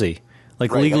clumsy.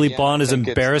 Like, right, Legally Blonde is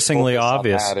embarrassingly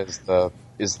obvious. That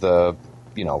is the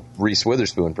Reese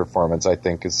Witherspoon performance, I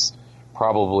think, is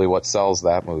probably what sells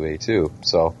that movie too.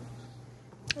 So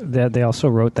they also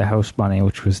wrote The House Bunny,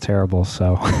 which was terrible.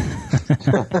 So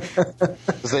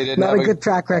they didn't not have a good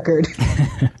track record.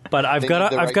 But I've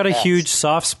got a huge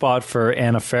soft spot for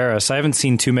Anna Faris. I haven't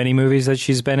seen too many movies that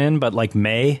she's been in, but like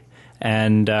May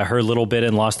and her little bit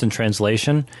in Lost in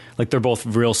Translation, like, they're both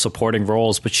real supporting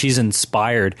roles, but she's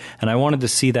inspired, and I wanted to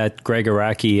see that Greg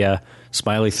Araki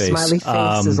smiley face. Smiley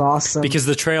face is awesome. Because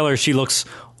the trailer, she looks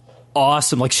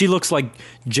awesome. Like, she looks like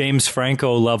James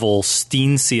Franco level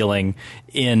Steen ceiling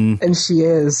in... And she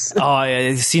is.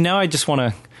 See, now I just want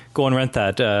to go and rent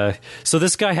that. So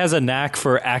this guy has a knack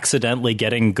for accidentally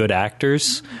getting good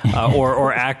actors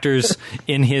or actors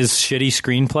in his shitty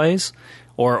screenplays.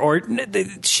 Or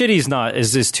shitty's not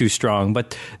is too strong,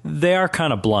 but they are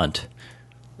kind of blunt.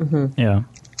 Mm-hmm. Yeah.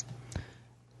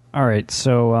 All right,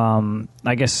 so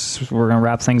I guess we're gonna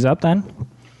wrap things up then.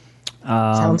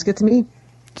 Sounds good to me.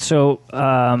 So,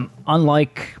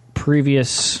 unlike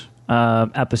previous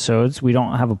episodes, we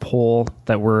don't have a poll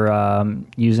that we're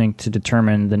using to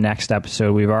determine the next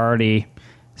episode. We've already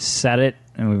set it,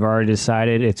 and we've already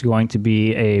decided it's going to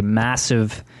be a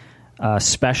massive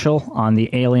special on the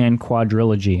Alien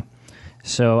quadrilogy.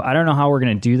 So I don't know how we're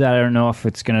going to do that. I don't know if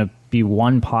it's going to be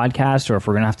one podcast or if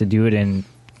we're going to have to do it in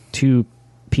two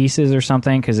pieces or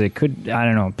something, because it could, I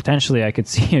don't know, potentially I could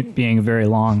see it being a very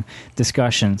long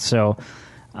discussion. So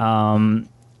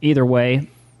either way,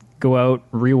 go out,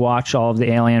 rewatch all of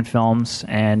the Alien films,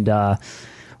 and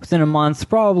within a month,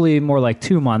 probably more like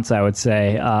 2 months, I would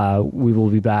say, we will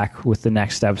be back with the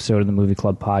next episode of the Movie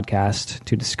Club podcast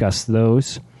to discuss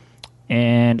those.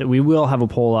 And we will have a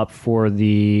poll up for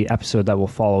the episode that will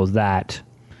follow that,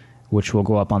 which will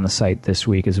go up on the site this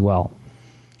week as well.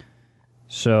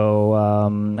 So,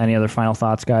 any other final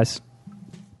thoughts, guys?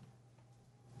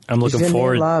 I'm looking Jimmy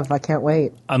forward. Love, I can't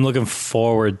wait. I'm looking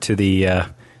forward to the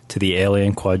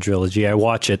Alien quadrilogy.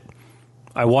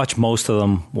 I watch most of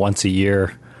them once a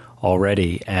year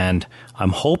already, and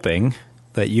I'm hoping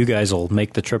that you guys will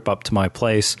make the trip up to my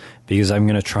place, because I'm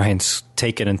going to try and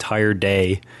take an entire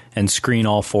day and screen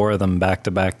all 4 of them back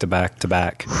to back to back to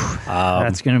back.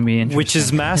 That's going to be interesting. Which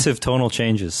is massive tonal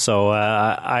changes. So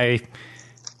I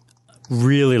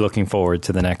really looking forward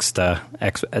to the next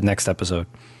episode.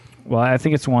 Well, I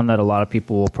think it's one that a lot of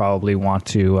people will probably want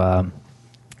to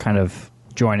kind of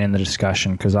join in the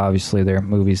discussion, because obviously they're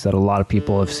movies that a lot of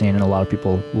people have seen and a lot of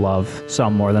people love,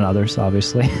 some more than others,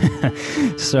 obviously.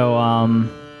 So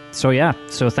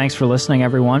thanks for listening,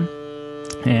 everyone.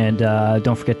 And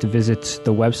don't forget to visit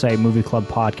the website,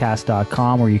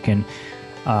 movieclubpodcast.com, where you can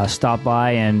stop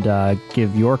by and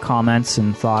give your comments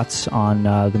and thoughts on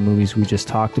the movies we just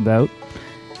talked about.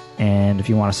 And if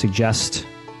you want to suggest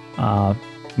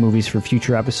movies for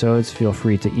future episodes, feel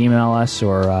free to email us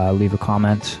or leave a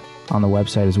comment on the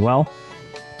website as well.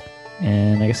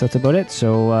 And I guess that's about it.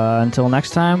 So until next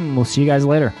time, we'll see you guys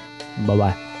later.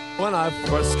 Bye-bye. When I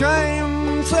first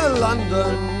came to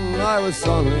London, I was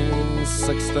only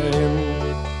 16,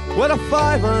 with a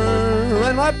fiver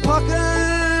in my pocket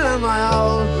and my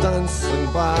old dancing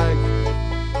bag.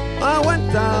 I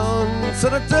went down to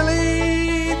the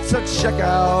Dilly to check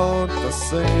out the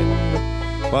scene,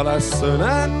 but I soon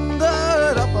ended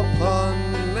up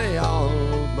upon the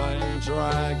old main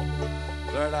drag.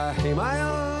 There the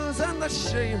he-males and the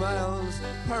she-males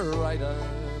paraded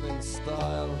in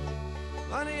style,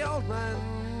 and the old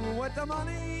man with the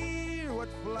money would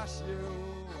flash you